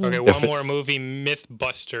 Okay, one more movie,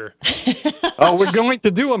 Mythbuster. Oh, we're going to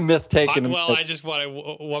do a myth taking. I just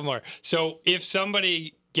wanted one more. So if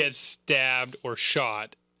somebody gets stabbed or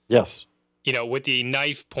shot, yes, you know, with the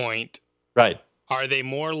knife point, right, are they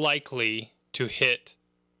more likely to hit,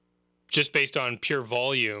 just based on pure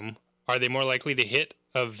volume, are they more likely to hit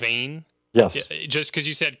a vein? Yes. Just because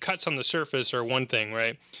you said cuts on the surface are one thing,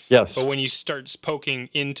 right? Yes. But when you start poking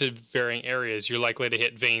into varying areas, you're likely to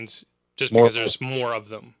hit veins just because there's more of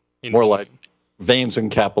them. More like veins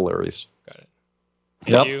and capillaries. Got it.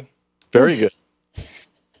 Yep. You? Very good.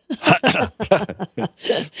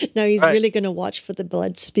 Now he's really going to watch for the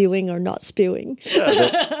blood spewing or not spewing.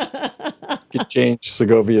 Could change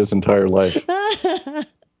Segovia's entire life.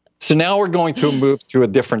 So now we're going to move to a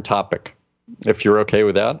different topic, if you're okay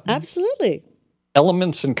with that. Absolutely.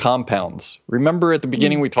 Elements and compounds. Remember at the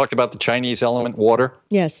beginning we talked about the Chinese element water?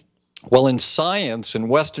 Yes. Well, in science, in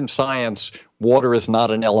Western science, water is not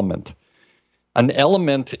an element. An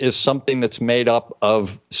element is something that's made up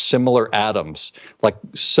of similar atoms. Like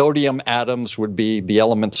sodium atoms would be the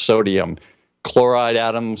element sodium. Chloride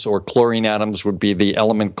atoms or chlorine atoms would be the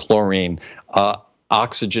element chlorine.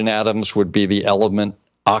 Oxygen atoms would be the element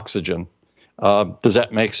oxygen. Does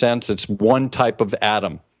that make sense? It's one type of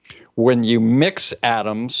atom. When you mix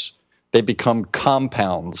atoms, they become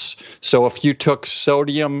compounds. So if you took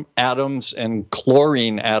sodium atoms and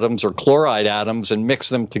chlorine atoms or chloride atoms and mixed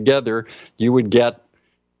them together, you would get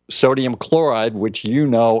sodium chloride, which you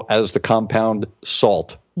know as the compound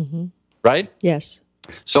salt, right? Yes.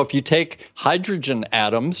 So if you take hydrogen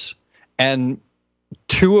atoms and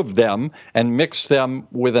two of them and mix them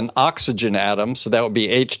with an oxygen atom, so that would be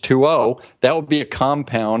H2O, that would be a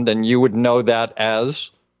compound, and you would know that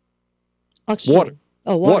as oxygen. Water.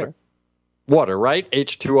 Oh, water. Water, right?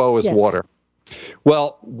 H2O is water.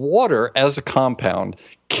 Well, water as a compound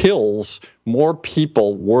kills more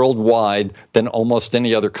people worldwide than almost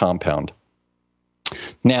any other compound.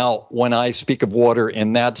 Now, when I speak of water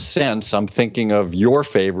in that sense, I'm thinking of your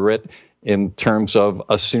favorite in terms of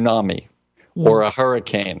a tsunami or a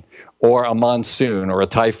hurricane or a monsoon or a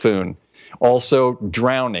typhoon. Also,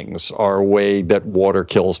 drownings are a way that water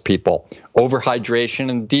kills people. Overhydration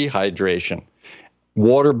and dehydration.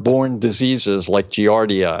 Waterborne diseases like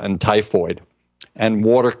Giardia and typhoid. And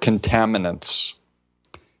water contaminants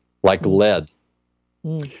like lead.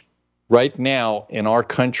 Right now in our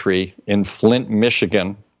country, in Flint,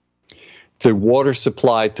 Michigan, the water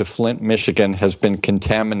supply to Flint, Michigan has been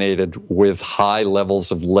contaminated with high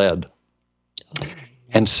levels of lead.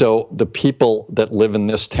 And so the people that live in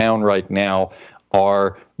this town right now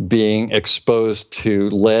are being exposed to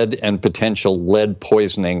lead and potential lead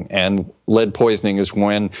poisoning. And lead poisoning is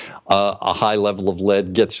when a high level of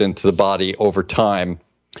lead gets into the body over time.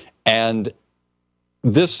 And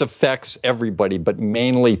this affects everybody, but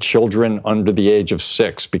mainly children under the age of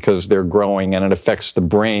 6 because they're growing, and it affects the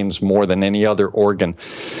brains more than any other organ.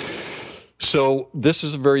 So this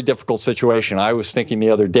is a very difficult situation. I was thinking the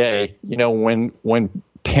other day, you know, when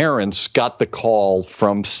parents got the call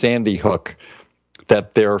from Sandy Hook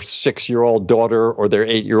that their 6-year-old daughter or their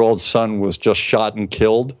 8-year-old son was just shot and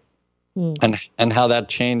killed, and how that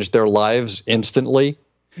changed their lives instantly.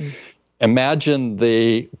 Imagine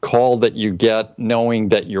the call that you get knowing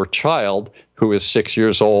that your child, who is 6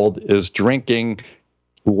 years old, is drinking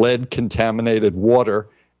lead-contaminated water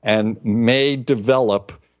and may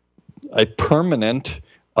develop a permanent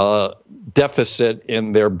deficit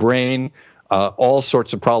in their brain. All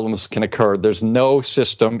sorts of problems can occur. There's no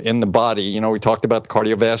system in the body. You know, we talked about the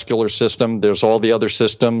cardiovascular system. There's all the other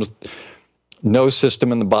systems. No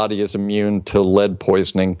system in the body is immune to lead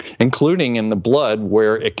poisoning, including in the blood,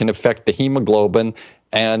 where it can affect the hemoglobin.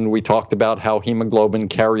 And we talked about how hemoglobin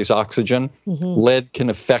carries oxygen. Lead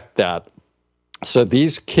can affect that. So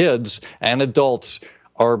these kids and adults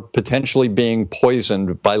are potentially being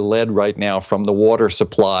poisoned by lead right now from the water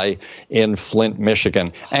supply in Flint, Michigan.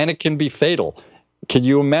 And it can be fatal. Can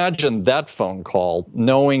you imagine that phone call,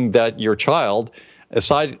 knowing that your child,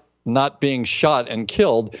 aside not being shot and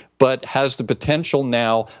killed, but has the potential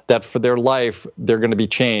now that for their life, they're going to be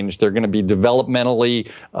changed. They're going to be developmentally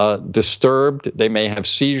disturbed. They may have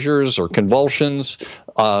seizures or convulsions,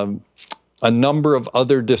 a number of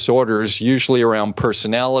other disorders, usually around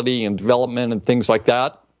personality and development and things like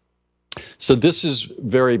that. So this is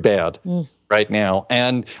very bad right now.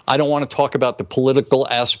 And I don't want to talk about the political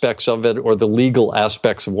aspects of it or the legal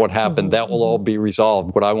aspects of what happened. That will all be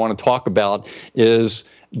resolved. What I want to talk about is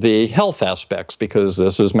the health aspects, because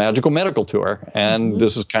this is Magical Medical Tour, and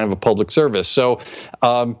this is kind of a public service. So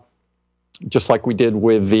just like we did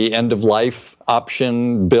with the end-of-life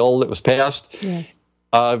option bill that was passed,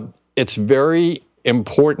 it's very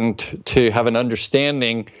important to have an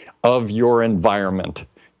understanding of your environment.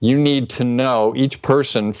 You need to know, each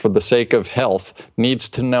person, for the sake of health, needs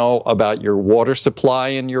to know about your water supply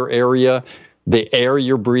in your area, the air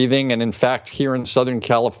you're breathing. And in fact, here in Southern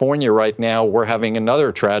California right now, we're having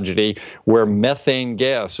another tragedy where methane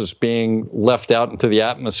gas is being left out into the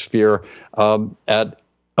atmosphere at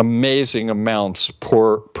amazing amounts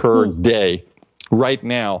per day right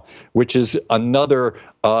now, which is another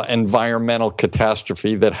environmental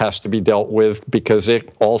catastrophe that has to be dealt with, because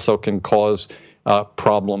it also can cause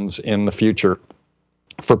problems in the future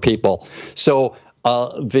for people. So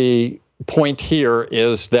the point here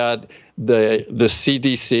is that the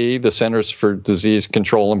CDC, the Centers for Disease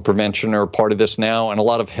Control and Prevention, are part of this now, and a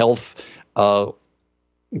lot of health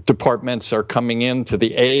departments are coming in to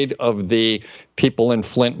the aid of the people in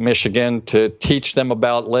Flint, Michigan, to teach them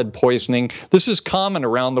about lead poisoning. This is common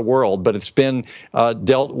around the world, but it's been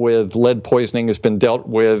dealt with. Lead poisoning has been dealt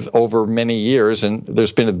with over many years, and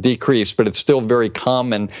there's been a decrease, but it's still very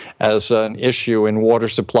common as an issue in water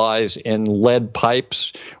supplies, in lead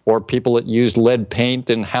pipes, or people that use lead paint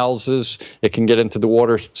in houses. It can get into the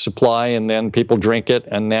water supply, and then people drink it,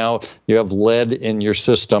 and now you have lead in your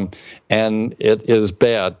system, and it is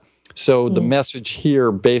bad. So the message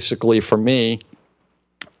here, basically, for me,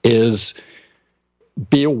 is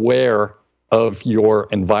be aware of your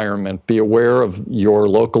environment. Be aware of your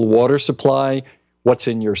local water supply, what's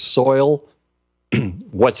in your soil,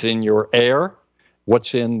 what's in your air,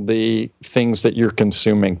 what's in the things that you're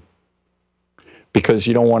consuming. Because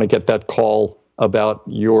you don't want to get that call about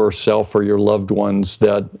yourself or your loved ones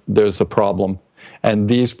that there's a problem. And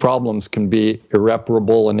these problems can be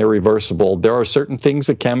irreparable and irreversible. There are certain things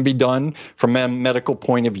that can be done from a medical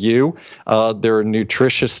point of view. There are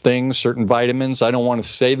nutritious things, certain vitamins. I don't want to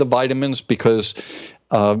say the vitamins because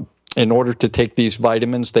in order to take these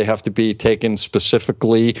vitamins, they have to be taken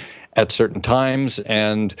specifically at certain times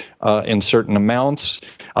and in certain amounts.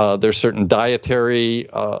 There's certain dietary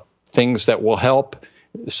things that will help,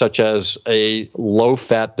 such as a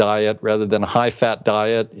low-fat diet rather than a high-fat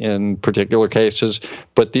diet in particular cases.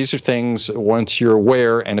 But these are things, once you're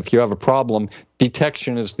aware, and if you have a problem,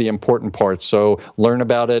 detection is the important part. So learn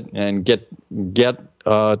about it and get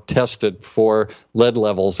tested for lead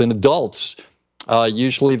levels. In adults,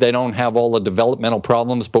 usually they don't have all the developmental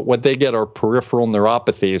problems, but what they get are peripheral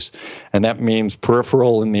neuropathies, and that means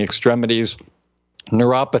peripheral in the extremities.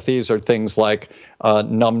 Neuropathies are things like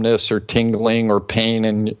numbness or tingling or pain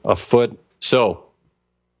in a foot. So,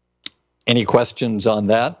 any questions on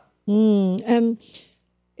that?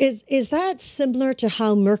 Is that similar to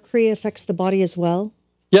how mercury affects the body as well?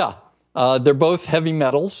 Yeah, they're both heavy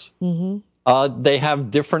metals. Mm-hmm. They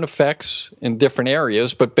have different effects in different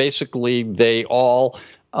areas, but basically they all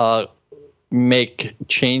make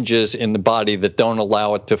changes in the body that don't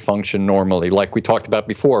allow it to function normally. Like we talked about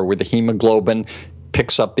before, where the hemoglobin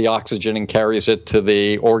picks up the oxygen and carries it to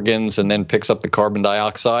the organs and then picks up the carbon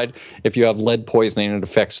dioxide. If you have lead poisoning, it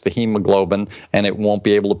affects the hemoglobin and it won't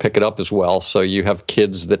be able to pick it up as well. So you have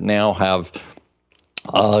kids that now have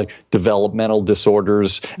developmental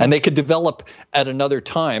disorders, and they could develop at another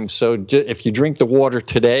time. So if you drink the water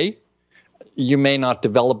today, you may not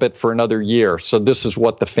develop it for another year. So this is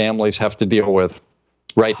what the families have to deal with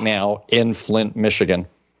right now in Flint, Michigan.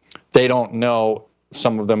 They don't know,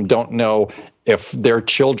 some of them don't know if their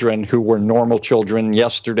children who were normal children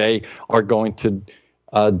yesterday are going to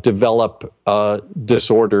develop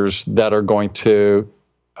disorders that are going to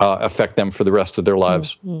affect them for the rest of their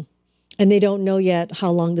lives. Mm-hmm. And they don't know yet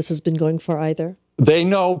how long this has been going for either? They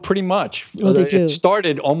know pretty much. Oh, they do. It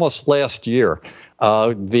started almost last year.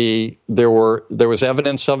 There was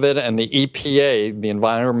evidence of it, and the EPA, the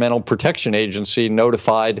Environmental Protection Agency,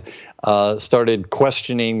 started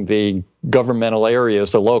questioning the governmental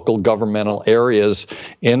areas, the local governmental areas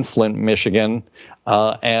in Flint, Michigan,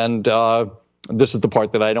 and this is the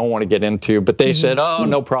part that I don't want to get into, but they said, "Oh,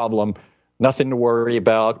 no problem, nothing to worry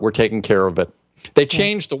about. We're taking care of it." They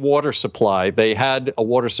changed the water supply. They had a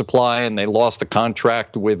water supply, and they lost the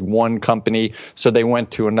contract with one company, so they went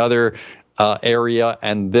to another area,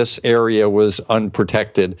 and this area was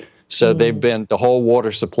unprotected. So they've been the whole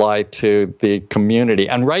water supply to the community.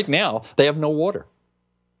 And right now, they have no water.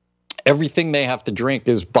 Everything they have to drink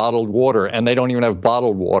is bottled water, and they don't even have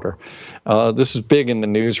bottled water. This is big in the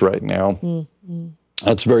news right now.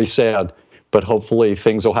 That's very sad, but hopefully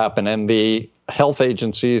things will happen. And the health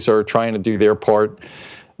agencies are trying to do their part,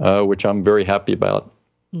 which I'm very happy about.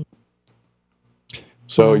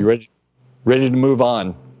 So you ready to move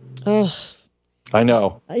on? Oh, I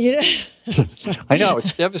know. Like, I know,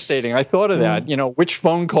 it's devastating. I thought of that. You know, which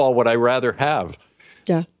phone call would I rather have?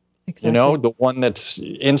 Yeah, exactly. You know, the one that's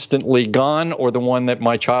instantly gone, or the one that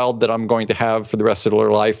my child that I'm going to have for the rest of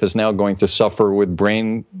their life is now going to suffer with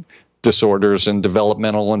brain disorders and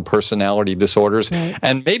developmental and personality disorders,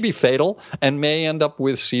 and may be fatal, and may end up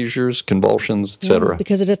with seizures, convulsions, etc.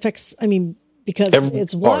 Because it affects, because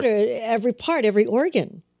it's water, every part, every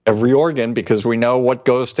organ. Every organ, because we know what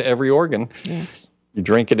goes to every organ. Yes. You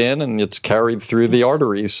drink it in, and it's carried through the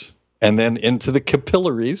arteries and then into the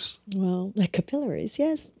capillaries. Well, the capillaries,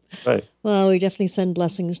 yes. Right. Well, we definitely send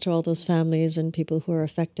blessings to all those families and people who are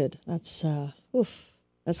affected. That's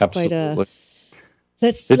Absolutely. quite a.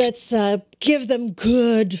 Let's give them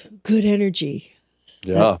good energy.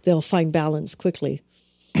 Yeah. They'll find balance quickly.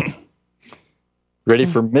 Ready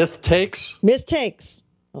for myth takes? Myth takes.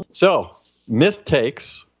 So, myth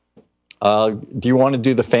takes. Do you want to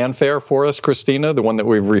do the fanfare for us, Christina, the one that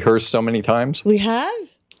we've rehearsed so many times? We have?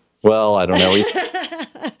 Well, I don't know.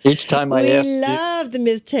 Each time I ask we love the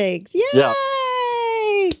myth takes. Yay! Yeah.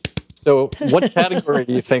 So what category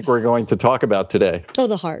do you think we're going to talk about today? Oh,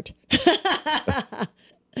 the heart.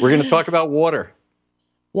 We're going to talk about water.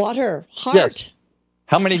 Water. Heart. Yes.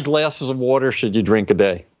 How many glasses of water should you drink a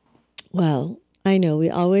day? Well, I know we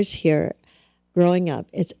always hear growing up,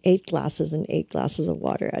 it's 8 glasses and 8 glasses of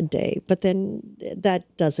water a day. But then that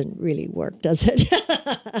doesn't really work, does it?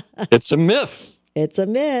 It's a myth. It's a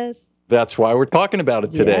myth. That's why we're talking about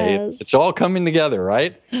it today. Yes. It's all coming together,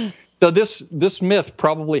 right? So this myth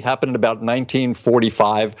probably happened about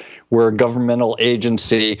 1945, where a governmental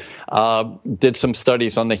agency did some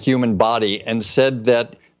studies on the human body and said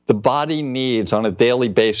that the body needs on a daily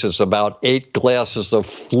basis about 8 glasses of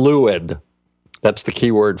fluid. That's the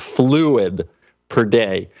key word, fluid, per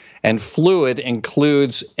day. And fluid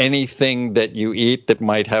includes anything that you eat that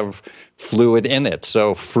might have fluid in it.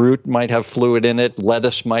 So fruit might have fluid in it,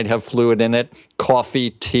 lettuce might have fluid in it, coffee,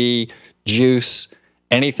 tea, juice,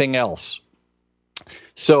 anything else.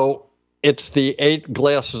 So it's the 8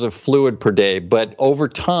 glasses of fluid per day, but over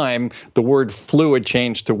time, the word fluid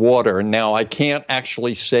changed to water. Now, I can't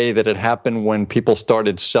actually say that it happened when people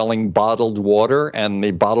started selling bottled water and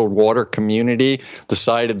the bottled water community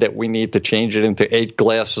decided that we need to change it into 8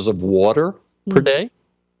 glasses of water per day.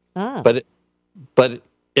 But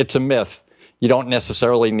it's a myth. You don't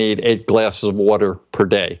necessarily need 8 glasses of water per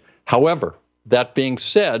day. However, that being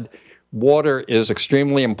said, water is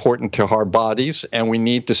extremely important to our bodies, and we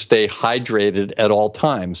need to stay hydrated at all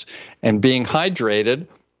times. And being hydrated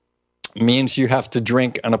means you have to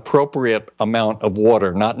drink an appropriate amount of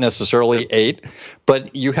water, not necessarily 8,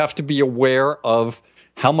 but you have to be aware of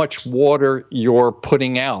how much water you're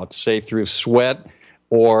putting out, say through sweat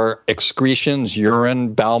or excretions,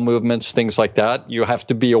 urine, bowel movements, things like that. You have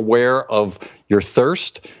to be aware of your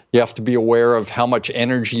thirst. You have to be aware of how much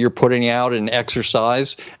energy you're putting out in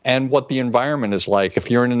exercise and what the environment is like.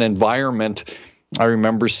 If you're in an environment, I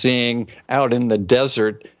remember seeing out in the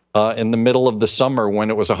desert in the middle of the summer when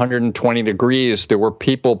it was 120 degrees, there were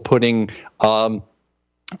people putting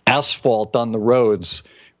asphalt on the roads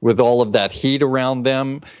with all of that heat around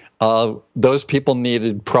them. Those people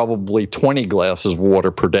needed probably 20 glasses of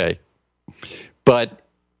water per day. But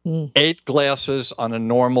 8 glasses on a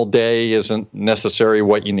normal day isn't necessarily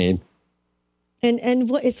what you need. And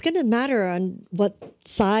what, it's going to matter on what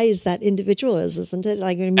size that individual is, isn't it?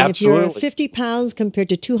 Like, I mean, Absolutely. if you're 50 pounds compared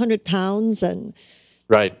to 200 pounds, and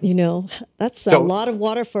right, that's a lot of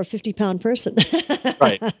water for a 50-pound person.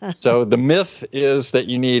 Right. So the myth is that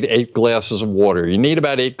you need 8 glasses of water. You need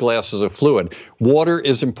about 8 glasses of fluid. Water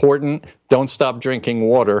is important. Don't stop drinking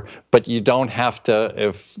water, but you don't have to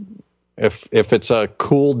if it's a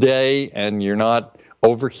cool day and you're not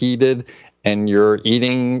overheated and you're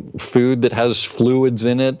eating food that has fluids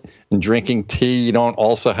in it and drinking tea, you don't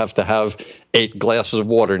also have to have 8 glasses of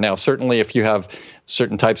water. Now, certainly if you have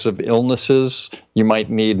certain types of illnesses, you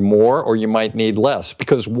might need more or you might need less,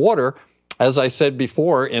 because water, as I said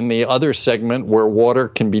before in the other segment where water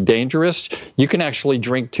can be dangerous, you can actually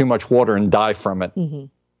drink too much water and die from it.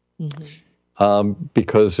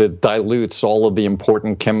 Because it dilutes all of the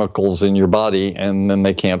important chemicals in your body and then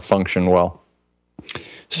they can't function well.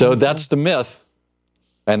 So that's the myth.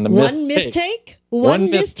 And the One myth take?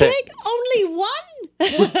 One myth take? Only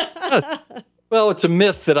one? Well, it's a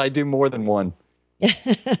myth that I do more than one.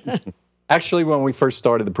 Actually, when we first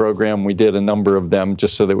started the program, we did a number of them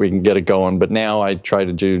just so that we can get it going. But now I try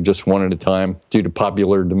to do just one at a time due to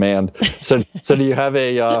popular demand. So do you have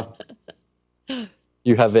a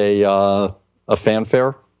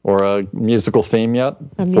fanfare or a musical theme yet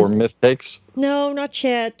for myth takes? No, not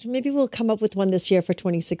yet. Maybe we'll come up with one this year for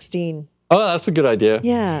 2016. Oh, that's a good idea.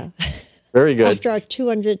 Yeah. Very good. After our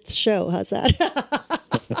 200th show, how's that?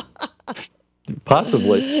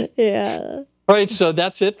 Possibly. Yeah. All right, so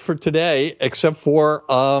that's it for today, except for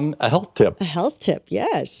a health tip. A health tip,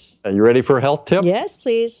 yes. Are you ready for a health tip? Yes,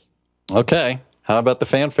 please. Okay. How about the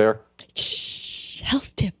fanfare?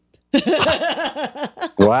 Health tip.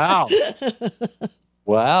 Wow.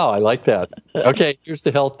 Wow, I like that. Okay, here's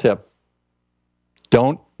the health tip.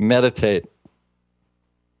 Don't meditate.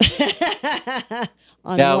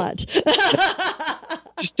 On now, what?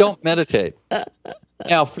 Just don't meditate.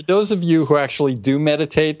 Now, for those of you who actually do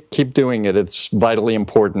meditate, keep doing it. It's vitally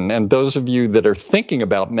important. And those of you that are thinking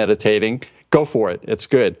about meditating, go for it. It's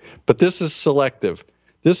good. But this is selective.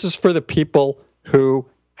 This is for the people who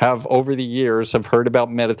have, over the years, have heard about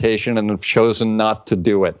meditation and have chosen not to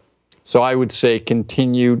do it. So I would say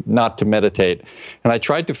continue not to meditate. And I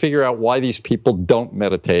tried to figure out why these people don't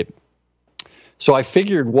meditate. So I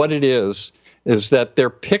figured what it is that they're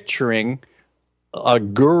picturing a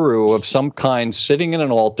guru of some kind sitting in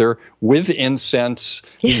an altar with incense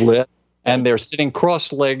lit, and they're sitting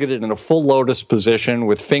cross-legged in a full lotus position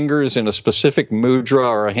with fingers in a specific mudra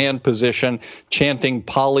or a hand position, chanting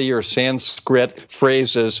Pali or Sanskrit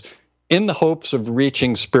phrases in the hopes of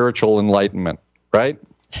reaching spiritual enlightenment, right?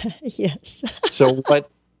 Yes.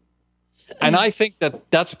 And I think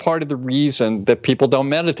that that's part of the reason that people don't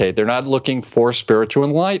meditate. They're not looking for spiritual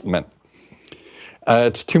enlightenment.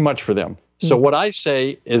 It's too much for them. So what I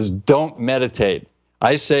say is don't meditate.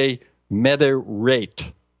 I say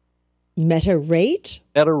meta-rate. Meta-rate?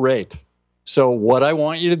 Meta-rate. So what I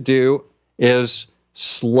want you to do is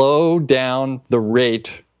slow down the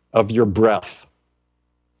rate of your breath.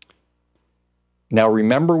 Now,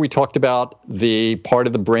 remember, we talked about the part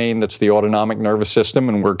of the brain that's the autonomic nervous system,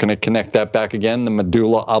 and we're going to connect that back again, the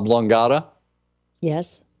medulla oblongata.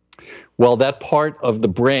 Yes. Well, that part of the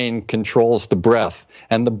brain controls the breath.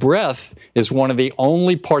 And the breath is one of the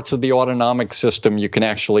only parts of the autonomic system you can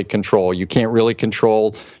actually control. You can't really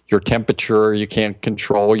control your temperature. You can't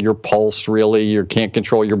control your pulse, really. You can't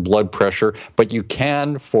control your blood pressure. But you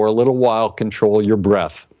can, for a little while, control your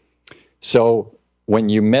breath. So when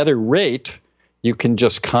you meditate, you can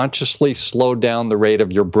just consciously slow down the rate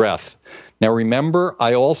of your breath. Now, remember,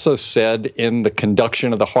 I also said in the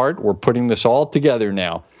conduction of the heart, we're putting this all together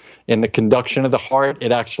now. In the conduction of the heart,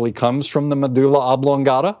 it actually comes from the medulla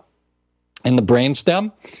oblongata in the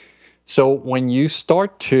brainstem. So when you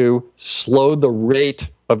start to slow the rate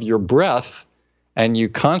of your breath and you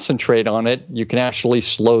concentrate on it, you can actually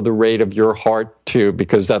slow the rate of your heart too,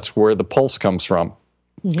 because that's where the pulse comes from.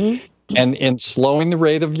 Mm-hmm. And in slowing the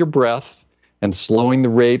rate of your breath and slowing the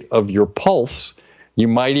rate of your pulse, you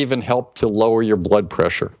might even help to lower your blood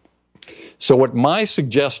pressure. So what my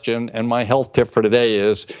suggestion and my health tip for today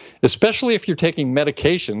is, especially if you're taking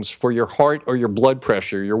medications for your heart or your blood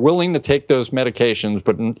pressure, you're willing to take those medications,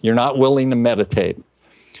 but you're not willing to meditate.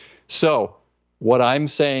 So what I'm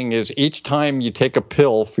saying is each time you take a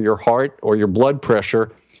pill for your heart or your blood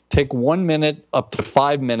pressure, take 1 minute up to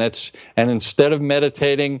 5 minutes, and instead of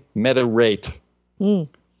meditating, meditate.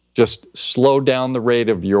 Just slow down the rate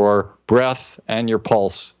of your breath and your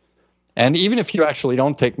pulse. And even if you actually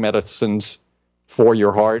don't take medicines for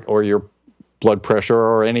your heart or your blood pressure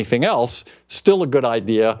or anything else, still a good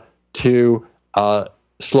idea to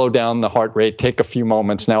slow down the heart rate, take a few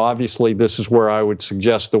moments. Now, obviously, this is where I would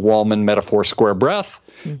suggest the Wallman metaphor square breath.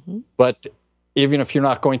 Mm-hmm. But even if you're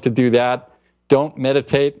not going to do that, don't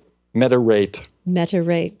meditate, meditate.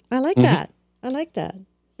 Meditate. I like that. I like that.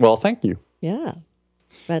 Well, thank you. Yeah.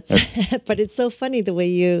 But it's so funny the way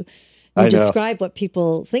you describe what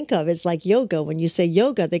people think of. It's like yoga. When you say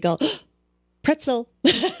yoga, they go, pretzel.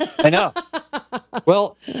 I know.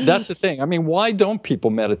 Well, that's the thing. I mean, why don't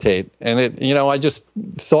people meditate? And I just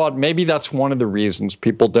thought maybe that's one of the reasons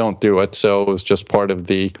people don't do it. So it was just part of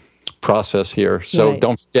the process here. So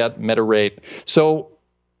Don't forget, meditate. So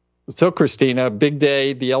Christina, big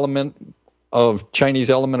day, the Chinese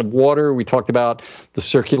element of water. We talked about the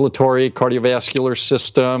circulatory cardiovascular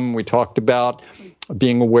system. We talked about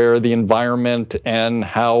being aware of the environment and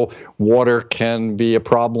how water can be a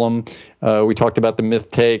problem. We talked about the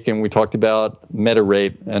myth take, and we talked about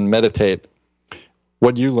meditate.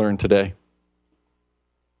 What did you learn today?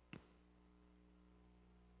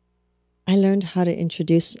 I learned how to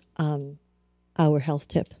introduce our health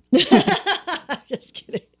tip. Just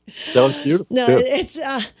kidding. That was beautiful. No, it's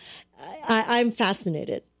I'm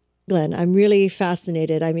fascinated, Glenn. I'm really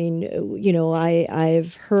fascinated. I mean,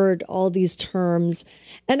 I've heard all these terms,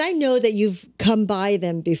 and I know that you've come by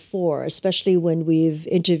them before, especially when we've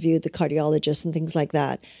interviewed the cardiologists and things like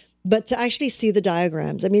that. But to actually see the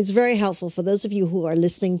diagrams, I mean, it's very helpful for those of you who are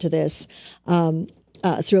listening to this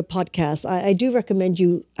through a podcast. I do recommend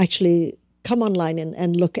you actually come online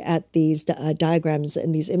and look at these diagrams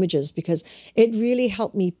and these images, because it really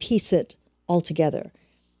helped me piece it all together.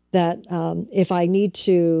 That if I need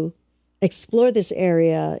to explore this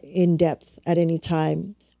area in depth at any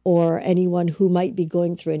time, or anyone who might be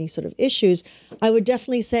going through any sort of issues, I would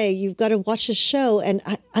definitely say you've got to watch the show and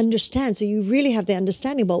understand. So you really have the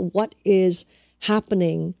understanding about what is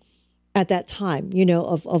happening at that time,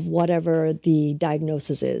 of whatever the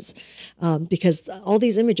diagnosis is, because all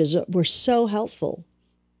these images were so helpful.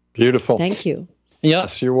 Beautiful. Thank you.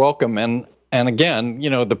 Yes, you're welcome. And again,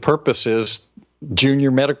 the purpose is junior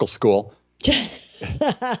medical school.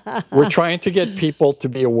 We're trying to get people to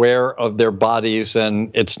be aware of their bodies,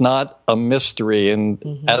 and it's not a mystery.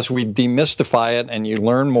 And as we demystify it and you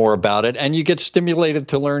learn more about it, and you get stimulated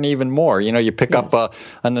to learn even more, you pick up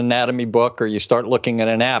an anatomy book, or you start looking at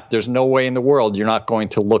an app. There's no way in the world you're not going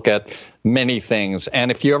to look at many things.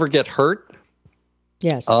 And if you ever get hurt,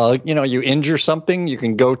 you injure something, you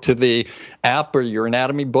can go to the app or your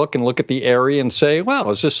anatomy book and look at the area and say, wow,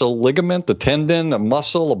 is this a ligament, a tendon, a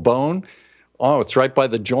muscle, a bone? Oh, it's right by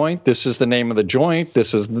the joint. This is the name of the joint.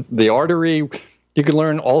 This is the artery. You can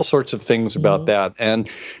learn all sorts of things about that. And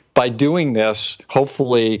by doing this,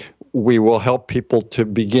 hopefully we will help people to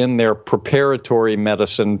begin their preparatory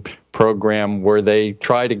medicine program, where they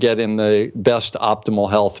try to get in the best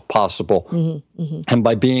optimal health possible. And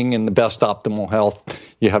by being in the best optimal health,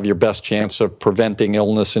 you have your best chance of preventing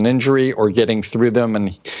illness and injury, or getting through them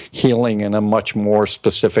and healing in a much more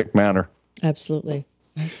specific manner. Absolutely.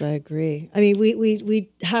 Yes, I agree. I mean, we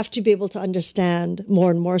have to be able to understand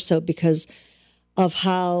more and more so, because of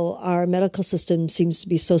how our medical system seems to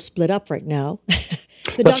be so split up right now.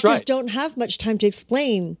 The That's doctors right. don't have much time to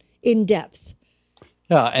explain in depth.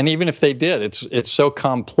 Yeah, and even if they did, it's so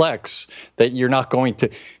complex that you're not going to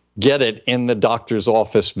get it in the doctor's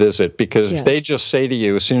office visit, because if they just say to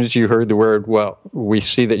you, as soon as you heard the word, well, we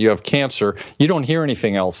see that you have cancer, you don't hear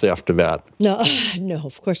anything else after that. No, no,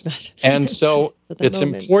 of course not. And so it's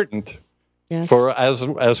important for,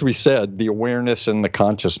 as we said, the awareness and the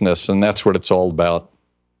consciousness, and that's what it's all about.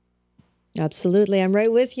 Absolutely. I'm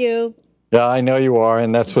right with you. Yeah, I know you are,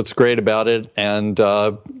 and that's what's great about it. And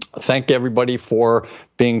thank everybody for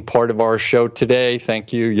being part of our show today.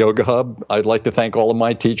 Thank you, Yoga Hub. I'd like to thank all of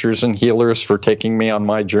my teachers and healers for taking me on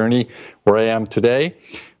my journey where I am today.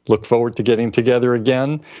 Look forward to getting together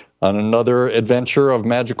again on another adventure of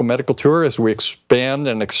Magical Medical Tour as we expand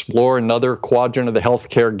and explore another quadrant of the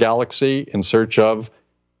healthcare galaxy in search of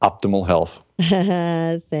optimal health.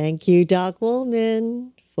 Thank you, Doc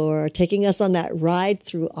Woolman, for taking us on that ride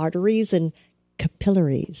through arteries and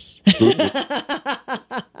capillaries.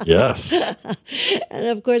 Yes. And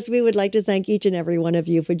of course, we would like to thank each and every one of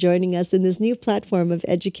you for joining us in this new platform of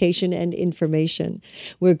education and information.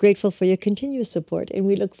 We're grateful for your continuous support, and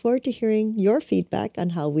we look forward to hearing your feedback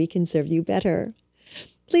on how we can serve you better.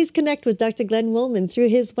 Please connect with Dr. Glenn Woolman through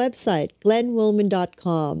his website,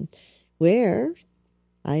 glennwoolman.com, where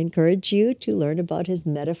I encourage you to learn about his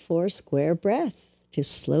metaphor square breath to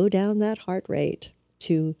slow down that heart rate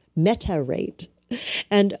to meta rate.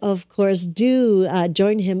 And of course, do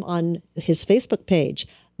join him on his Facebook page,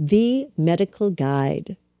 The Medical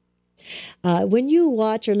Guide. When you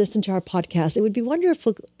watch or listen to our podcast, it would be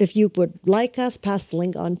wonderful if you would like us, pass the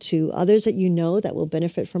link on to others that you know that will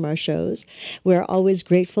benefit from our shows. We're always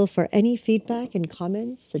grateful for any feedback and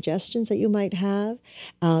comments, suggestions that you might have.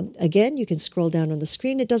 Again, you can scroll down on the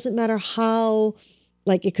screen. It doesn't matter how,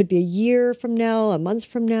 like it could be a year from now, a month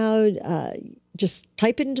from now. Just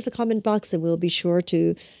type it into the comment box and we'll be sure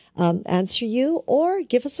to answer you, or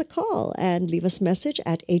give us a call and leave us a message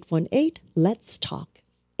at 818-LETS-TALK.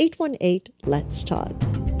 818-LETS-TALK.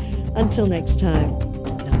 Until next time,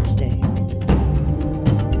 namaste.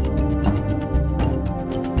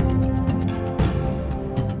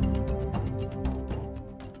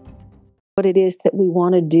 What it is that we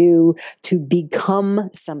want to do to become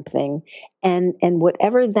something, and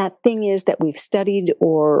whatever that thing is that we've studied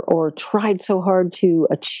or tried so hard to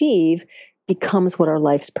achieve becomes what our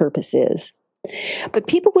life's purpose is. But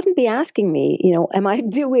people wouldn't be asking me, am I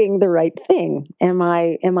doing the right thing? Am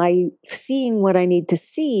I seeing what I need to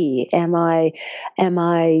see? Am I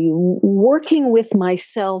working with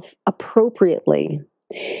myself appropriately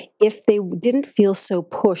if they didn't feel so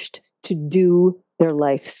pushed to do their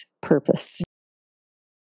life's purpose?